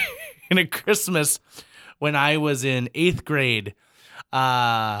a Christmas when I was in 8th grade.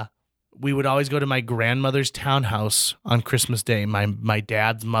 We would always go to my grandmother's townhouse on Christmas Day, my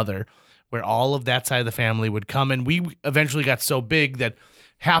dad's mother, where all of that side of the family would come. And we eventually got so big that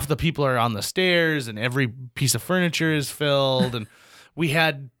half the people are on the stairs and every piece of furniture is filled. And we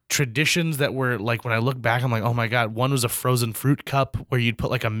had traditions that were like, when I look back, I'm like, oh my God, one was a frozen fruit cup where you'd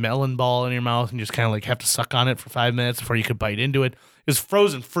put like a melon ball in your mouth and just kind of like have to suck on it for 5 minutes before you could bite into it. It was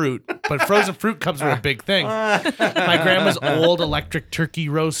frozen fruit, but frozen fruit cups were a big thing. My grandma's old electric turkey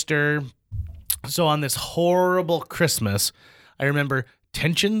roaster. So on this horrible Christmas, I remember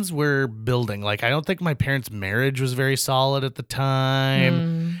tensions were building. Like, I don't think my parents' marriage was very solid at the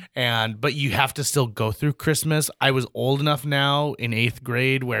time. But you have to still go through Christmas. I was old enough now in 8th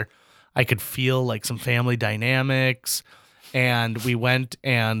grade where I could feel like some family dynamics. And we went,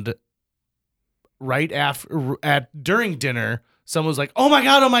 and during dinner, someone was like, oh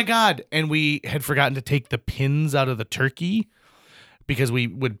my God. And we had forgotten to take the pins out of the turkey because we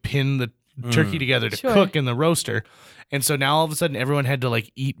would pin the turkey together to cook in the roaster. And so now all of a sudden everyone had to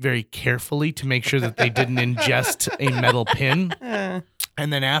like eat very carefully to make sure that they didn't ingest a metal pin.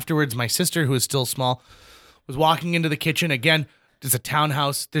 And then afterwards, my sister, who was still small, was walking into the kitchen. Again, it's a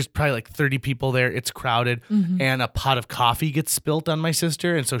townhouse. There's probably like 30 people there. It's crowded. And a pot of coffee gets spilt on my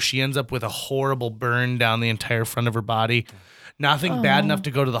sister. And so she ends up with a horrible burn down the entire front of her body. Nothing bad enough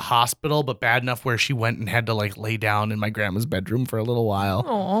to go to the hospital, but bad enough where she went and had to like lay down in my grandma's bedroom for a little while.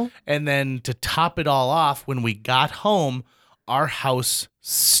 Aw. And then to top it all off, when we got home, our house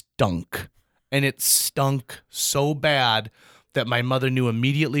stunk. And it stunk so bad that my mother knew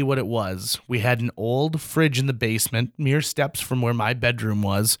immediately what it was. We had an old fridge in the basement, mere steps from where my bedroom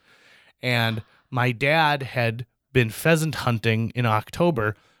was. And my dad had been pheasant hunting in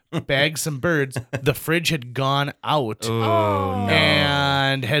October, bagged some birds. The fridge had gone out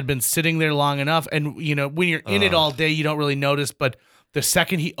and had been sitting there long enough. And, you know, when you're in it all day, you don't really notice. But the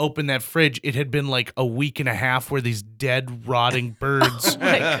second he opened that fridge, it had been like a week and a half where these dead, rotting birds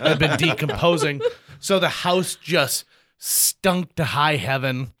had been decomposing. So the house just stunk to high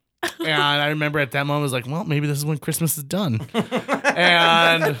heaven. And I remember at that moment, I was like, well, maybe this is when Christmas is done.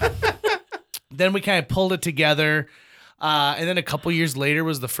 And then we kind of pulled it together. And then a couple years later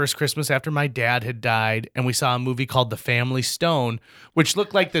was the first Christmas after my dad had died, and we saw a movie called The Family Stone, which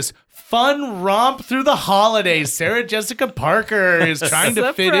looked like this fun romp through the holidays. Sarah Jessica Parker is trying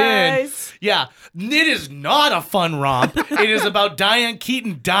to fit in. Yeah, it is not a fun romp. It is about Diane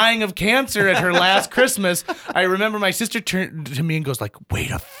Keaton dying of cancer at her last Christmas. I remember my sister turned to me and goes like, way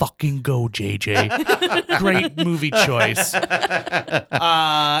to fucking go, JJ. Great movie choice.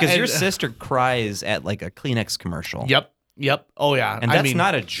 Because your sister cries at like a Kleenex commercial. Yep. Oh, yeah. And that's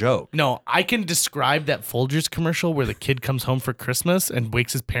not a joke. No, I can describe that Folgers commercial where the kid comes home for Christmas and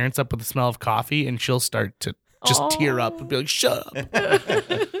wakes his parents up with the smell of coffee, and she'll start to just tear up and be like, shut up.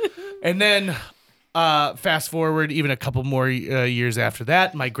 And then fast forward even a couple more years after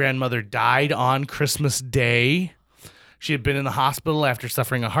that, my grandmother died on Christmas Day. She had been in the hospital after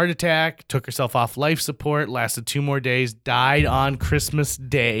suffering a heart attack, took herself off life support, lasted 2 more days, died on Christmas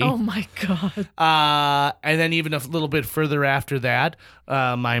Day. Oh my God. And then even a little bit further after that,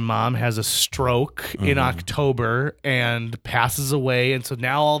 my mom has a stroke in October and passes away. And so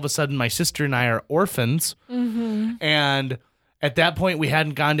now all of a sudden my sister and I are orphans. And at that point we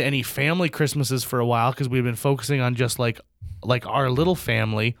hadn't gone to any family Christmases for a while because we'd been focusing on just like our little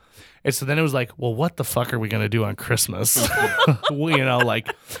family. And so then it was like, well, what the fuck are we going to do on Christmas? You know,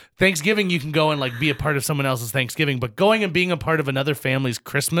 like Thanksgiving, you can go and like be a part of someone else's Thanksgiving, but going and being a part of another family's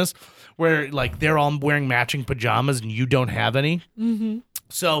Christmas where like they're all wearing matching pajamas and you don't have any.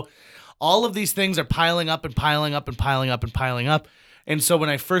 So all of these things are piling up and piling up and piling up and piling up. And so when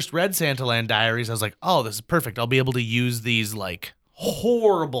I first read Santaland Diaries, I was like, oh, this is perfect. I'll be able to use these like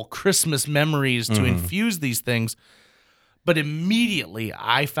horrible Christmas memories to infuse these things. But immediately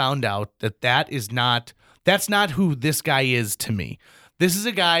I found out that that's not who this guy is to me. This is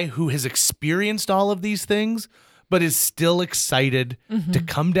a guy who has experienced all of these things, but is still excited to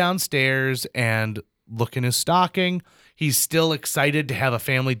come downstairs and look in his stocking. He's still excited to have a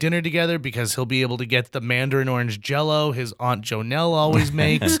family dinner together because he'll be able to get the mandarin orange jello his Aunt Jonelle always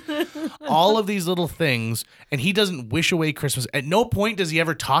makes. All of these little things, and he doesn't wish away Christmas. At no point does he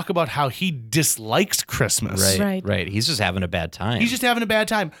ever talk about how he dislikes Christmas. Right. He's just having a bad time. He's just having a bad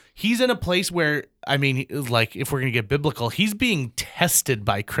time. He's in a place where, I mean, like, if we're going to get biblical, he's being tested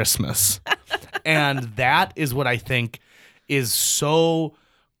by Christmas. And that is what I think is so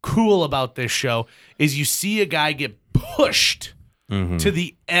cool about this show is you see a guy get pushed to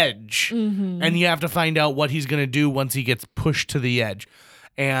the edge, and you have to find out what he's going to do once he gets pushed to the edge.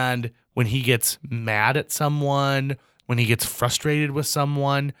 And when he gets mad at someone, when he gets frustrated with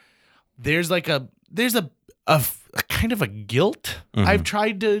someone, there's a kind of a guilt. I've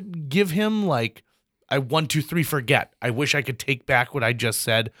tried to give him, like, I 1, 2, 3 forget. I wish I could take back what I just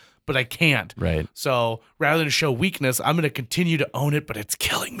said, but I can't. Right. So rather than show weakness, I'm going to continue to own it, but it's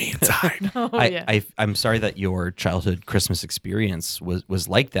killing me inside. I'm sorry that your childhood Christmas experience was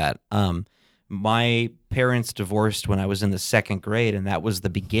like that. My parents divorced when I was in the 2nd grade, and that was the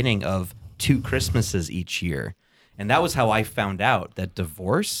beginning of 2 Christmases each year. And that was how I found out that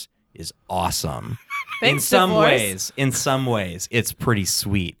divorce is awesome. Thanks, In some ways, it's pretty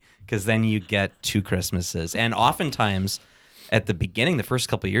sweet because then you get 2 Christmases. And oftentimes, at the beginning, the first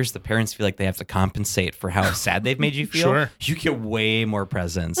couple of years, the parents feel like they have to compensate for how sad they've made you feel. Sure. You get way more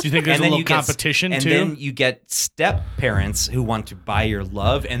presents. Do you think there's a little competition, and too? And then you get step parents who want to buy your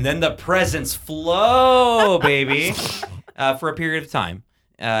love, and then the presents flow, baby, for a period of time.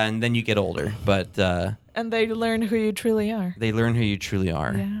 And then you get older. But and they learn who you truly are. they learn who you truly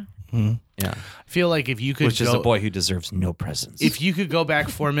are. Yeah. Yeah. I feel like if you could Which is a boy who deserves no presents. If you could go back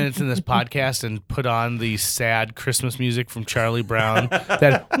 4 minutes in this podcast and put on the sad Christmas music from Charlie Brown,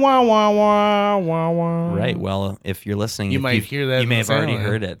 that wah, wah, wah, wah, wah. Right. Well, if you're listening, You if might hear that You in may the have already sound.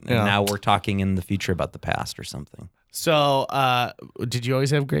 heard it. And Yeah. now we're talking in the future about the past or something. So, did you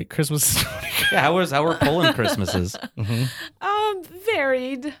always have great Christmas? Yeah. How were Poland Christmases?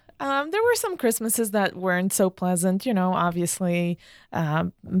 Varied. There were some Christmases that weren't so pleasant. Obviously,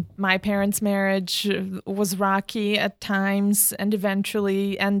 my parents' marriage was rocky at times and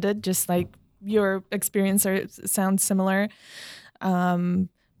eventually ended, just like your experience sounds similar.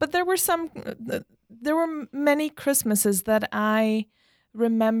 But there were many Christmases that I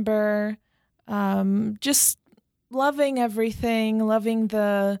remember just loving everything, loving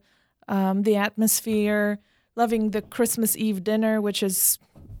the atmosphere, loving the Christmas Eve dinner, which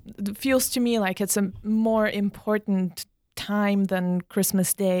feels to me like it's a more important time than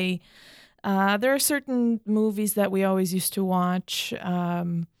Christmas Day. There are certain movies that we always used to watch.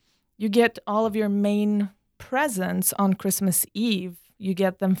 You get all of your main presents on Christmas Eve. You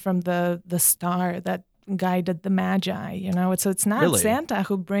get them from the star that guided the Magi. So it's not Really? Santa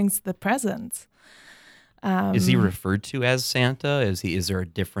who brings the presents. Is he referred to as Santa? Is there a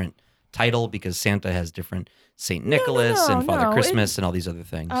different title because Santa has different Saint Nicholas and Father Christmas and all these other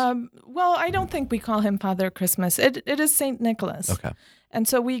things? Well, I don't think we call him Father Christmas. It is Saint Nicholas. Okay. And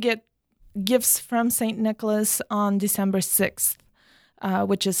so we get gifts from Saint Nicholas on December 6th,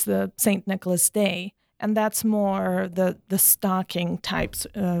 which is the Saint Nicholas Day. And that's more the stocking type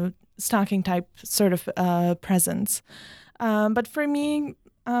sort of presents. But for me,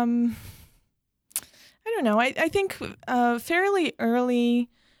 I don't know. I think fairly early,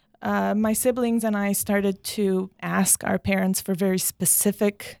 my siblings and I started to ask our parents for very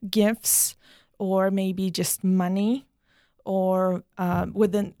specific gifts, or maybe just money, or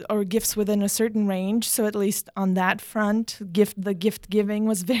gifts within a certain range. So at least on that front, the gift giving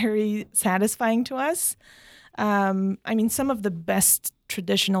was very satisfying to us. I mean, some of the best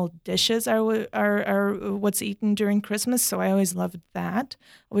traditional dishes are what's eaten during Christmas, so I always loved that.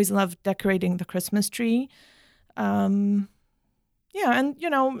 Always loved decorating the Christmas tree. Yeah,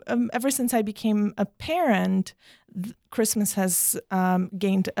 and ever since I became a parent, Christmas has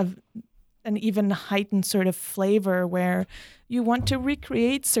gained an even heightened sort of flavor where you want to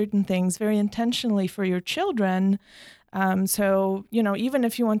recreate certain things very intentionally for your children. So even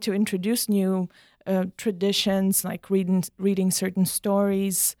if you want to introduce new traditions like reading certain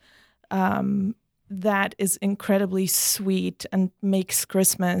stories, that is incredibly sweet and makes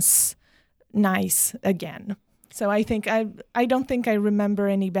Christmas nice again. So I don't think I remember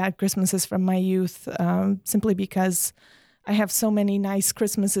any bad Christmases from my youth, simply because I have so many nice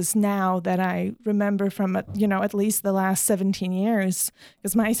Christmases now that I remember from at least the last 17 years,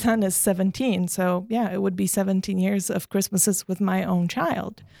 because my son is 17. So yeah, it would be 17 years of Christmases with my own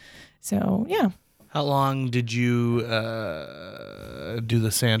child. So yeah. How long did you do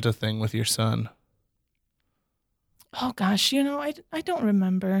the Santa thing with your son? Oh gosh, I don't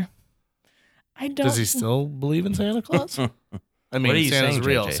remember. I don't. Does he still believe in Santa Claus? I mean, What are you Santa's saying,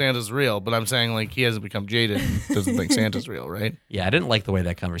 real. JJ? Santa's real, but I'm saying like he hasn't become jaded and doesn't think Santa's real, right? Yeah, I didn't like the way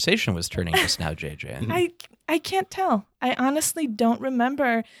that conversation was turning just now, JJ. I can't tell. I honestly don't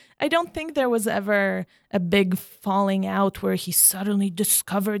remember. I don't think there was ever a big falling out where he suddenly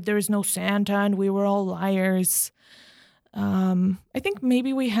discovered there's no Santa and we were all liars. I think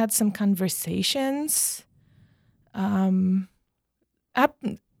maybe we had some conversations.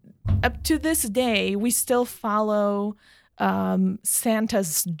 up to this day, we still follow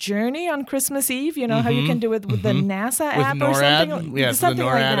Santa's journey on Christmas Eve. You know how you can do it with the NASA app or NORAD? something? Yeah, it's the something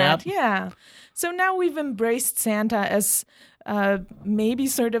like NORAD that. app. Yeah. So now we've embraced Santa as maybe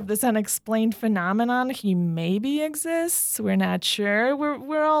sort of this unexplained phenomenon. He maybe exists. We're not sure.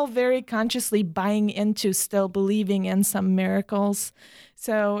 We're all very consciously buying into still believing in some miracles.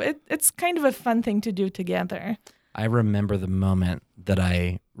 So it's kind of a fun thing to do together. I remember the moment that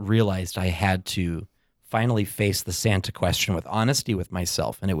I realized I had to finally face the Santa question with honesty with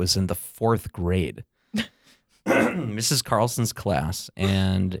myself, and it was in the 4th grade. Mrs. Carlson's class,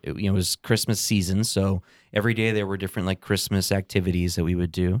 and it was Christmas season, so every day there were different like Christmas activities that we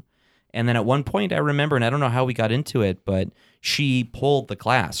would do. And then at one point I remember, and I don't know how we got into it, but she polled the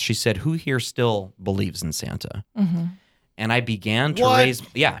class. She said, "Who here still believes in Santa?" Mm-hmm. And I began to raise.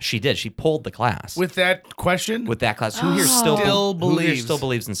 Yeah, she did. She polled the class With that question? with that class. Who here still believes. Who here still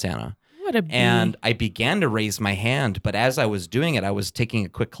believes in Santa? What a bee. And I began to raise my hand, but as I was doing it, I was taking a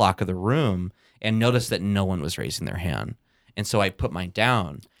quick clock of the room and noticed that no one was raising their hand. And so I put mine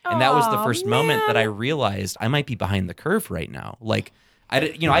down. And that was the first moment that I realized I might be behind the curve right now. Like, I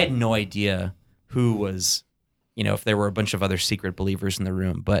had no idea who was, if there were a bunch of other secret believers in the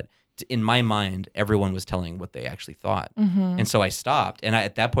room. But in my mind, everyone was telling what they actually thought. Mm-hmm. And so I stopped. And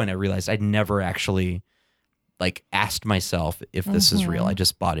at that point, I realized I'd never actually asked myself if this is real. I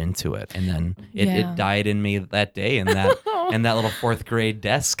just bought into it, and then it died in me that day, and that and that little 4th grade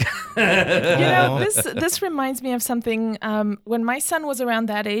desk. This reminds me of something. When my son was around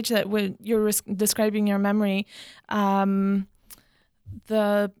that age, that when you're describing your memory, the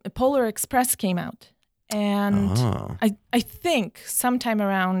Polar Express came out, and I think sometime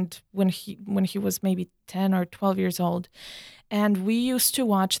around when he was maybe 10 or 12 years old, and we used to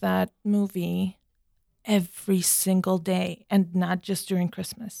watch that movie every single day, and not just during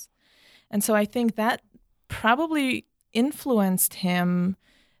Christmas. And so I think that probably influenced him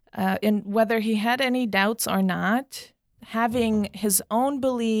in whether he had any doubts or not. Having his own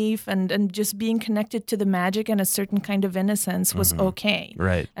belief and just being connected to the magic and a certain kind of innocence was okay.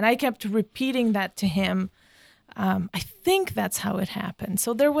 Right. And I kept repeating that to him. I think that's how it happened.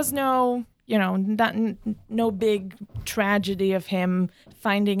 So there was no big tragedy of him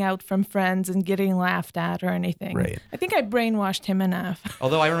finding out from friends and getting laughed at or anything. Right. I think I brainwashed him enough.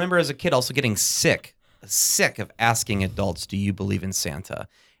 Although I remember as a kid also getting sick of asking adults, "Do you believe in Santa?"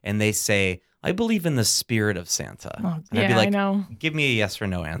 And they say, "I believe in the spirit of Santa." And I'd be like, I know. "Give me a yes or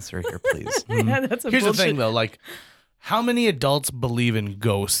no answer here, please." Yeah, that's a Here's bullshit. the thing, though. How many adults believe in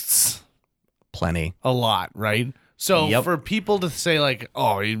ghosts? Plenty. A lot, right? So Yep. for people to say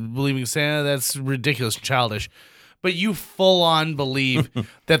 "Oh, you believe in Santa?" That's ridiculous, childish. But you full on believe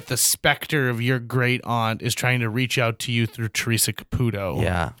that the specter of your great aunt is trying to reach out to you through Teresa Caputo.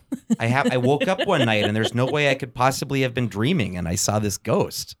 Yeah. I woke up one night and there's no way I could possibly have been dreaming, and I saw this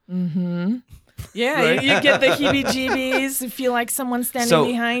ghost. Mm-hmm. Yeah, you get the heebie-jeebies. You feel like someone's standing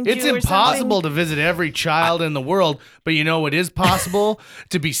behind you. It's or impossible something. to visit every child in the world, but you know what is possible?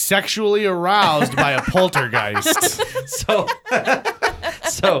 To be sexually aroused by a poltergeist. So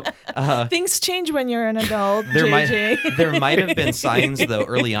Things change when you're an adult. there JJ. might have been signs though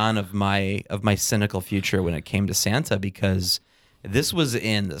early on of my cynical future when it came to Santa, because this was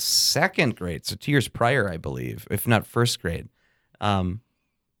in the 2nd grade, so 2 years prior, I believe, if not 1st grade.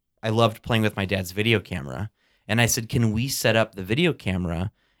 I loved playing with my dad's video camera, and I said, "Can we set up the video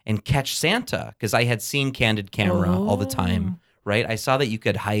camera and catch Santa?" Because I had seen candid camera all the time, right? I saw that you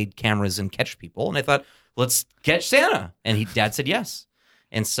could hide cameras and catch people, and I thought, let's catch Santa. And Dad said yes.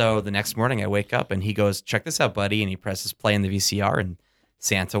 And so the next morning I wake up and he goes, "Check this out, buddy." And he presses play in the VCR, and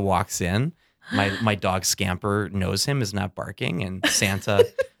Santa walks in. My dog Scamper knows him, is not barking, and Santa,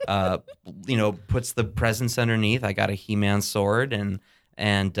 puts the presents underneath. I got a He-Man sword, and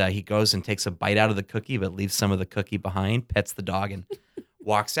he goes and takes a bite out of the cookie, but leaves some of the cookie behind, pets the dog, and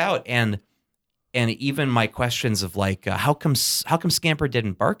walks out. And even my questions of how come Scamper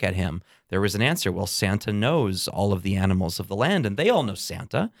didn't bark at him? There was an answer. Well, Santa knows all of the animals of the land, and they all know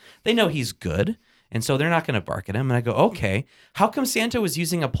Santa. They know he's good, and so they're not going to bark at him. And I go, okay, how come Santa was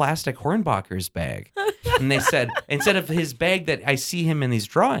using a plastic Hornbacher's bag? And they said, instead of his bag that I see him in these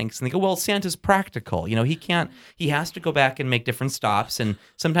drawings. And they go, well, Santa's practical. He has to go back and make different stops, and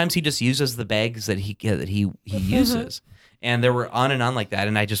sometimes he just uses the bags that he uses. And there were on and on like that,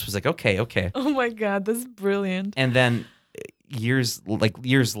 and I just was like, okay. Oh my God, that's brilliant. And then years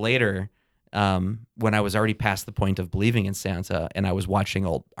later, when I was already past the point of believing in Santa, and I was watching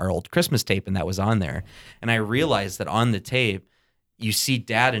our old Christmas tape, and that was on there, and I realized that on the tape, you see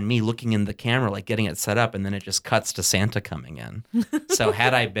Dad and me looking in the camera, like getting it set up, and then it just cuts to Santa coming in. So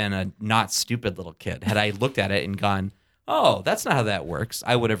had I been a not stupid little kid, had I looked at it and gone, oh, that's not how that works,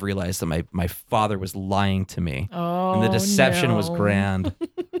 I would have realized that my father was lying to me. Oh, and the deception was no. grand.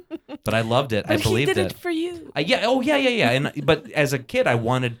 But I loved it. I But believed he did it. it for you. Yeah. But as a kid, I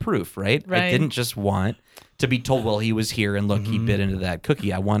wanted proof, right? I Right. didn't just want to be told, well, he was here and look, he bit into that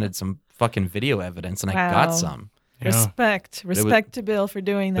cookie. I wanted some fucking video evidence, and I got Wow. some. Yeah. Respect to Bill for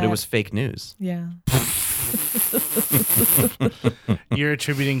doing that. But it was fake news. Yeah. You're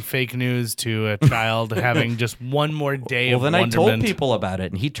attributing fake news to a child having just one more day Well, of then I wonderment. told people about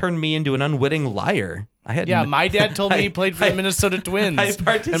it, and he turned me into an unwitting liar. I had Yeah, my dad told me he played for the I- Minnesota Twins. I And my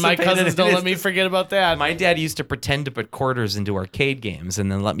participated cousins in don't his- let me forget about that. My dad used to pretend to put quarters into arcade games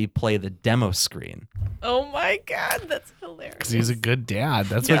and then let me play the demo screen. Oh my God, that's hilarious. Because he's a good dad.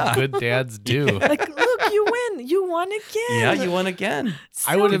 That's Yeah. what good dads do. Like, look, you win. You won again. Yeah, you won again.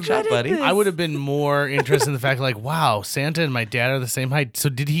 I would have- good at buddy. this. I would have been more interested in the fact, like, wow, Santa and my dad are the same height. So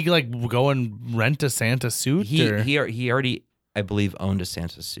did he like go and rent a Santa suit? or? He already, I believe, owned a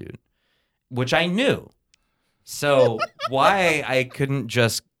Santa suit, which I knew. So why I couldn't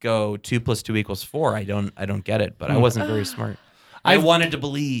just go 2 + 2 = 4? I don't get it. But I wasn't very smart. I wanted to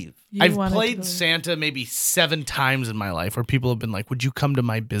believe. You I've wanted to played believe. Santa maybe 7 times in my life where people have been like, would you come to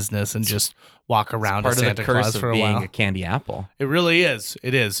my business and just walk around Part as of Santa the curse Claus of for a being while? a candy apple. It really is.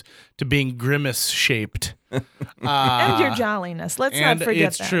 It is. To being grimace shaped. And your jolliness. Let's and not forget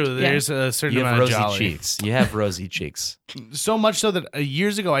it's that. true. Yeah. There's a certain You have amount of rosy jolly. cheeks. You have rosy cheeks. So much so that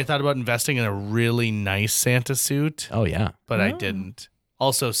years ago I thought about investing in a really nice Santa suit, Oh yeah. but I didn't.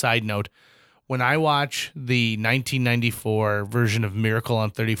 Also, side note, when I watch the 1994 version of Miracle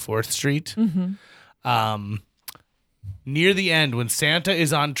on 34th Street, near the end when Santa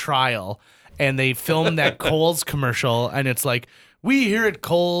is on trial and they film that Kohl's commercial and it's like, we here at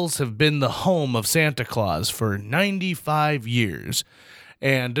Kohl's have been the home of Santa Claus for 95 years.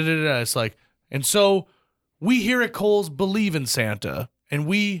 And it's like, and so we here at Kohl's believe in Santa and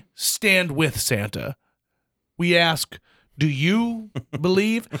we stand with Santa. We ask, do you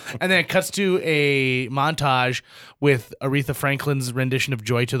believe? And then it cuts to a montage with Aretha Franklin's rendition of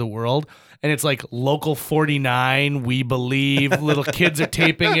Joy to the World. And it's like Local 49, we believe. Little kids are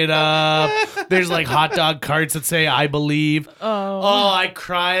taping it up. There's like hot dog carts that say, I believe. Oh, I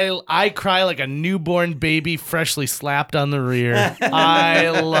cry like a newborn baby freshly slapped on the rear.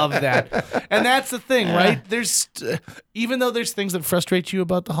 I love that. And that's the thing, right? There's even though there's things that frustrate you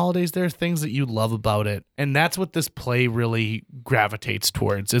about the holidays, there are things that you love about it. And that's what this play really gravitates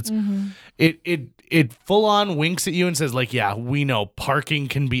towards. It's it full on winks at you and says, like, yeah, we know parking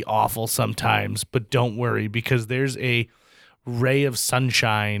can be awful sometimes, but don't worry because there's a ray of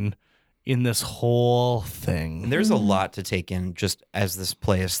sunshine in this whole thing. And there's a lot to take in just as this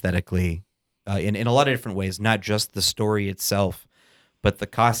play aesthetically, in a lot of different ways, not just the story itself, but the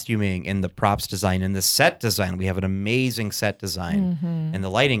costuming and the props design and the set design. We have an amazing set design and the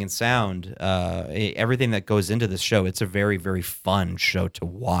lighting and sound, everything that goes into this show. It's a very, very fun show to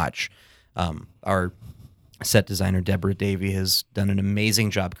watch. Our set designer, Deborah Davey, has done an amazing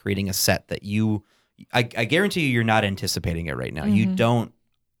job creating a set that I guarantee you're not anticipating it right now. You don't,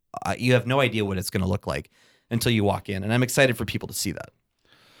 you have no idea what it's going to look like until you walk in. And I'm excited for people to see that.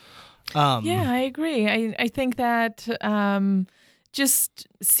 Yeah, I agree. I think that just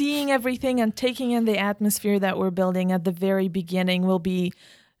seeing everything and taking in the atmosphere that we're building at the very beginning will be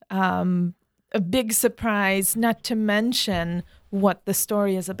a big surprise, not to mention what the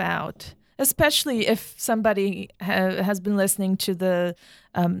story is about. Especially if somebody has been listening to the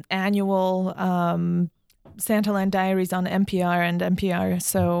annual Santaland Diaries on NPR and NPR.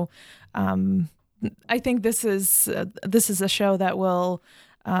 So I think this is a show that will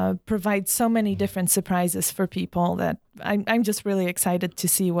provide so many different surprises for people that I'm just really excited to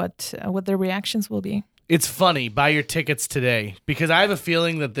see what their reactions will be. It's funny. Buy your tickets today because I have a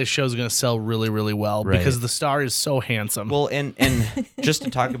feeling that this show's going to sell really, really well Right. because the star is so handsome. Well, and just to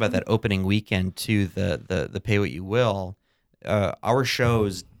talk about that opening weekend too, the Pay What You Will, our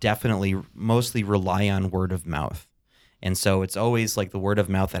shows definitely mostly rely on word of mouth. And so it's always like the word of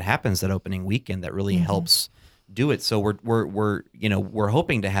mouth that happens that opening weekend that really helps do it. So we're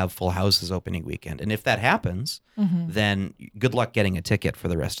hoping to have full houses opening weekend. And if that happens, then good luck getting a ticket for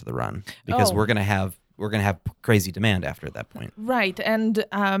the rest of the run because Oh. we're going to have crazy demand after that point. Right. And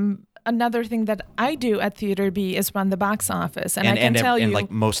another thing that I do at Theater B is run the box office. And I can tell you,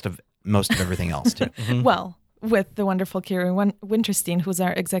 like most of everything else too. well, with the wonderful Kira Winterstein, who's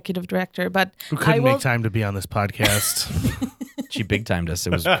our executive director. But Who I couldn't will, make time to be on this podcast. She big timed us.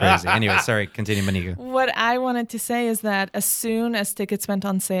 It was crazy. Anyway, sorry. Continue, Monica. What I wanted to say is that as soon as tickets went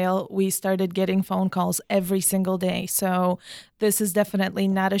on sale, we started getting phone calls every single day. So this is definitely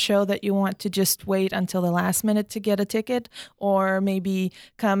not a show that you want to just wait until the last minute to get a ticket, or maybe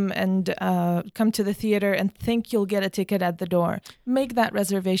come to the theater and think you'll get a ticket at the door. Make that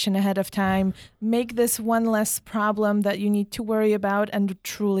reservation ahead of time. Make this one less problem that you need to worry about, and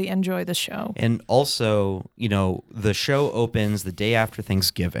truly enjoy the show. And also, the show opens the day after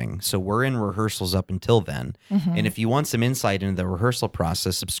Thanksgiving. So we're in rehearsals up until then. Mm-hmm. And if you want some insight into the rehearsal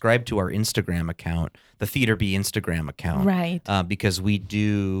process, subscribe to our Instagram account, the Theater B Instagram account. Right. Because we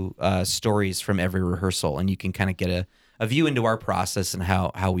do stories from every rehearsal, and you can kind of get a view into our process and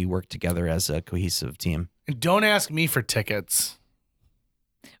how we work together as a cohesive team. And don't ask me for tickets.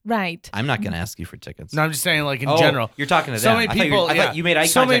 Right. I'm not going to ask you for tickets. No, I'm just saying, like, in general. You're talking to So them. many I thought people, I thought you made eye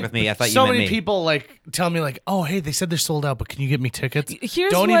contact with me. I thought you meant me. So many people, like, tell me, like, oh, hey, they said they're sold out, but can you get me tickets?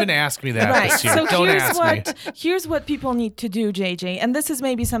 Here's Don't what- even ask me that Right. this year. So Don't ask me. here's what people need to do, JJ. And this is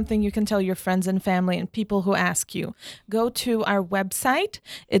maybe something you can tell your friends and family and people who ask you. Go to our website.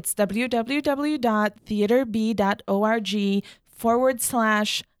 It's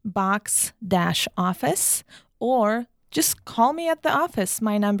www.theaterb.org/box-office, or just call me at the office.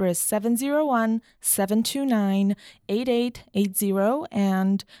 My number is 701-729-8880,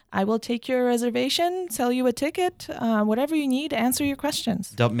 and I will take your reservation, sell you a ticket, whatever you need, answer your questions.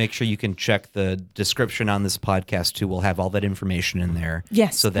 Don't make sure you can check the description on this podcast too. We'll have all that information in there.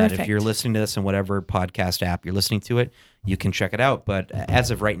 Yes, so that perfect. if you're listening to this in whatever podcast app you're listening to it, you can check it out. But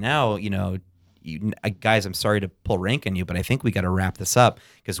as of right now, guys, I'm sorry to pull rank on you, but I think we got to wrap this up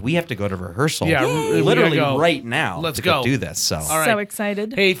because we have to go to rehearsal. Yeah, we literally gotta go. right now. Let's to go. do this. So. All right. So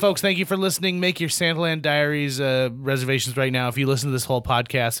excited. Hey, folks, thank you for listening. Make your Santaland Diaries reservations right now. If you listen to this whole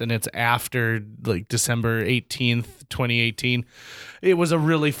podcast and it's after like December 18th, 2018, it was a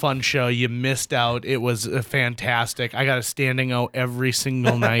really fun show. You missed out. It was fantastic. I got a standing O every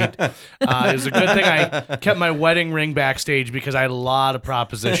single night. It was a good thing I kept my wedding ring backstage because I had a lot of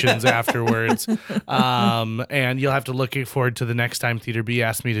propositions afterwards. And you'll have to look forward to the next time Theater B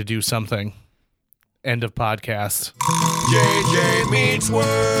asks me to do something. End of podcast. JJ Meets World.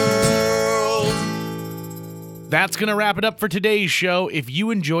 That's going to wrap it up for today's show. If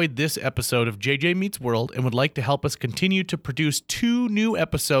you enjoyed this episode of JJ Meets World and would like to help us continue to produce 2 new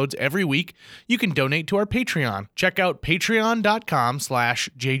episodes every week, you can donate to our Patreon. Check out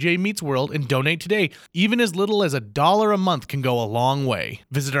patreon.com/JJ Meets World and donate today. Even as little as $1 a month can go a long way.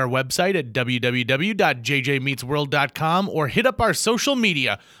 Visit our website at www.jjmeetsworld.com or hit up our social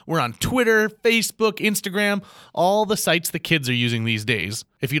media. We're on Twitter, Facebook, Instagram, all the sites the kids are using these days.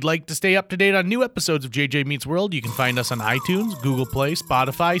 If you'd like to stay up to date on new episodes of JJ Meets World, you can find us on iTunes, Google Play,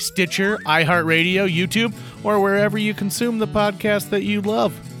 Spotify, Stitcher, iHeartRadio, YouTube, or wherever you consume the podcast that you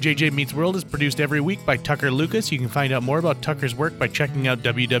love. JJ Meets World is produced every week by Tucker Lucas. You can find out more about Tucker's work by checking out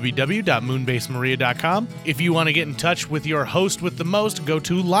www.moonbasemaria.com. If you want to get in touch with your host with the most, go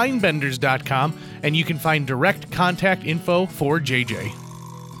to linebenders.com, and you can find direct contact info for JJ.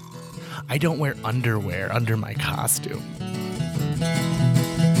 I don't wear underwear under my costume.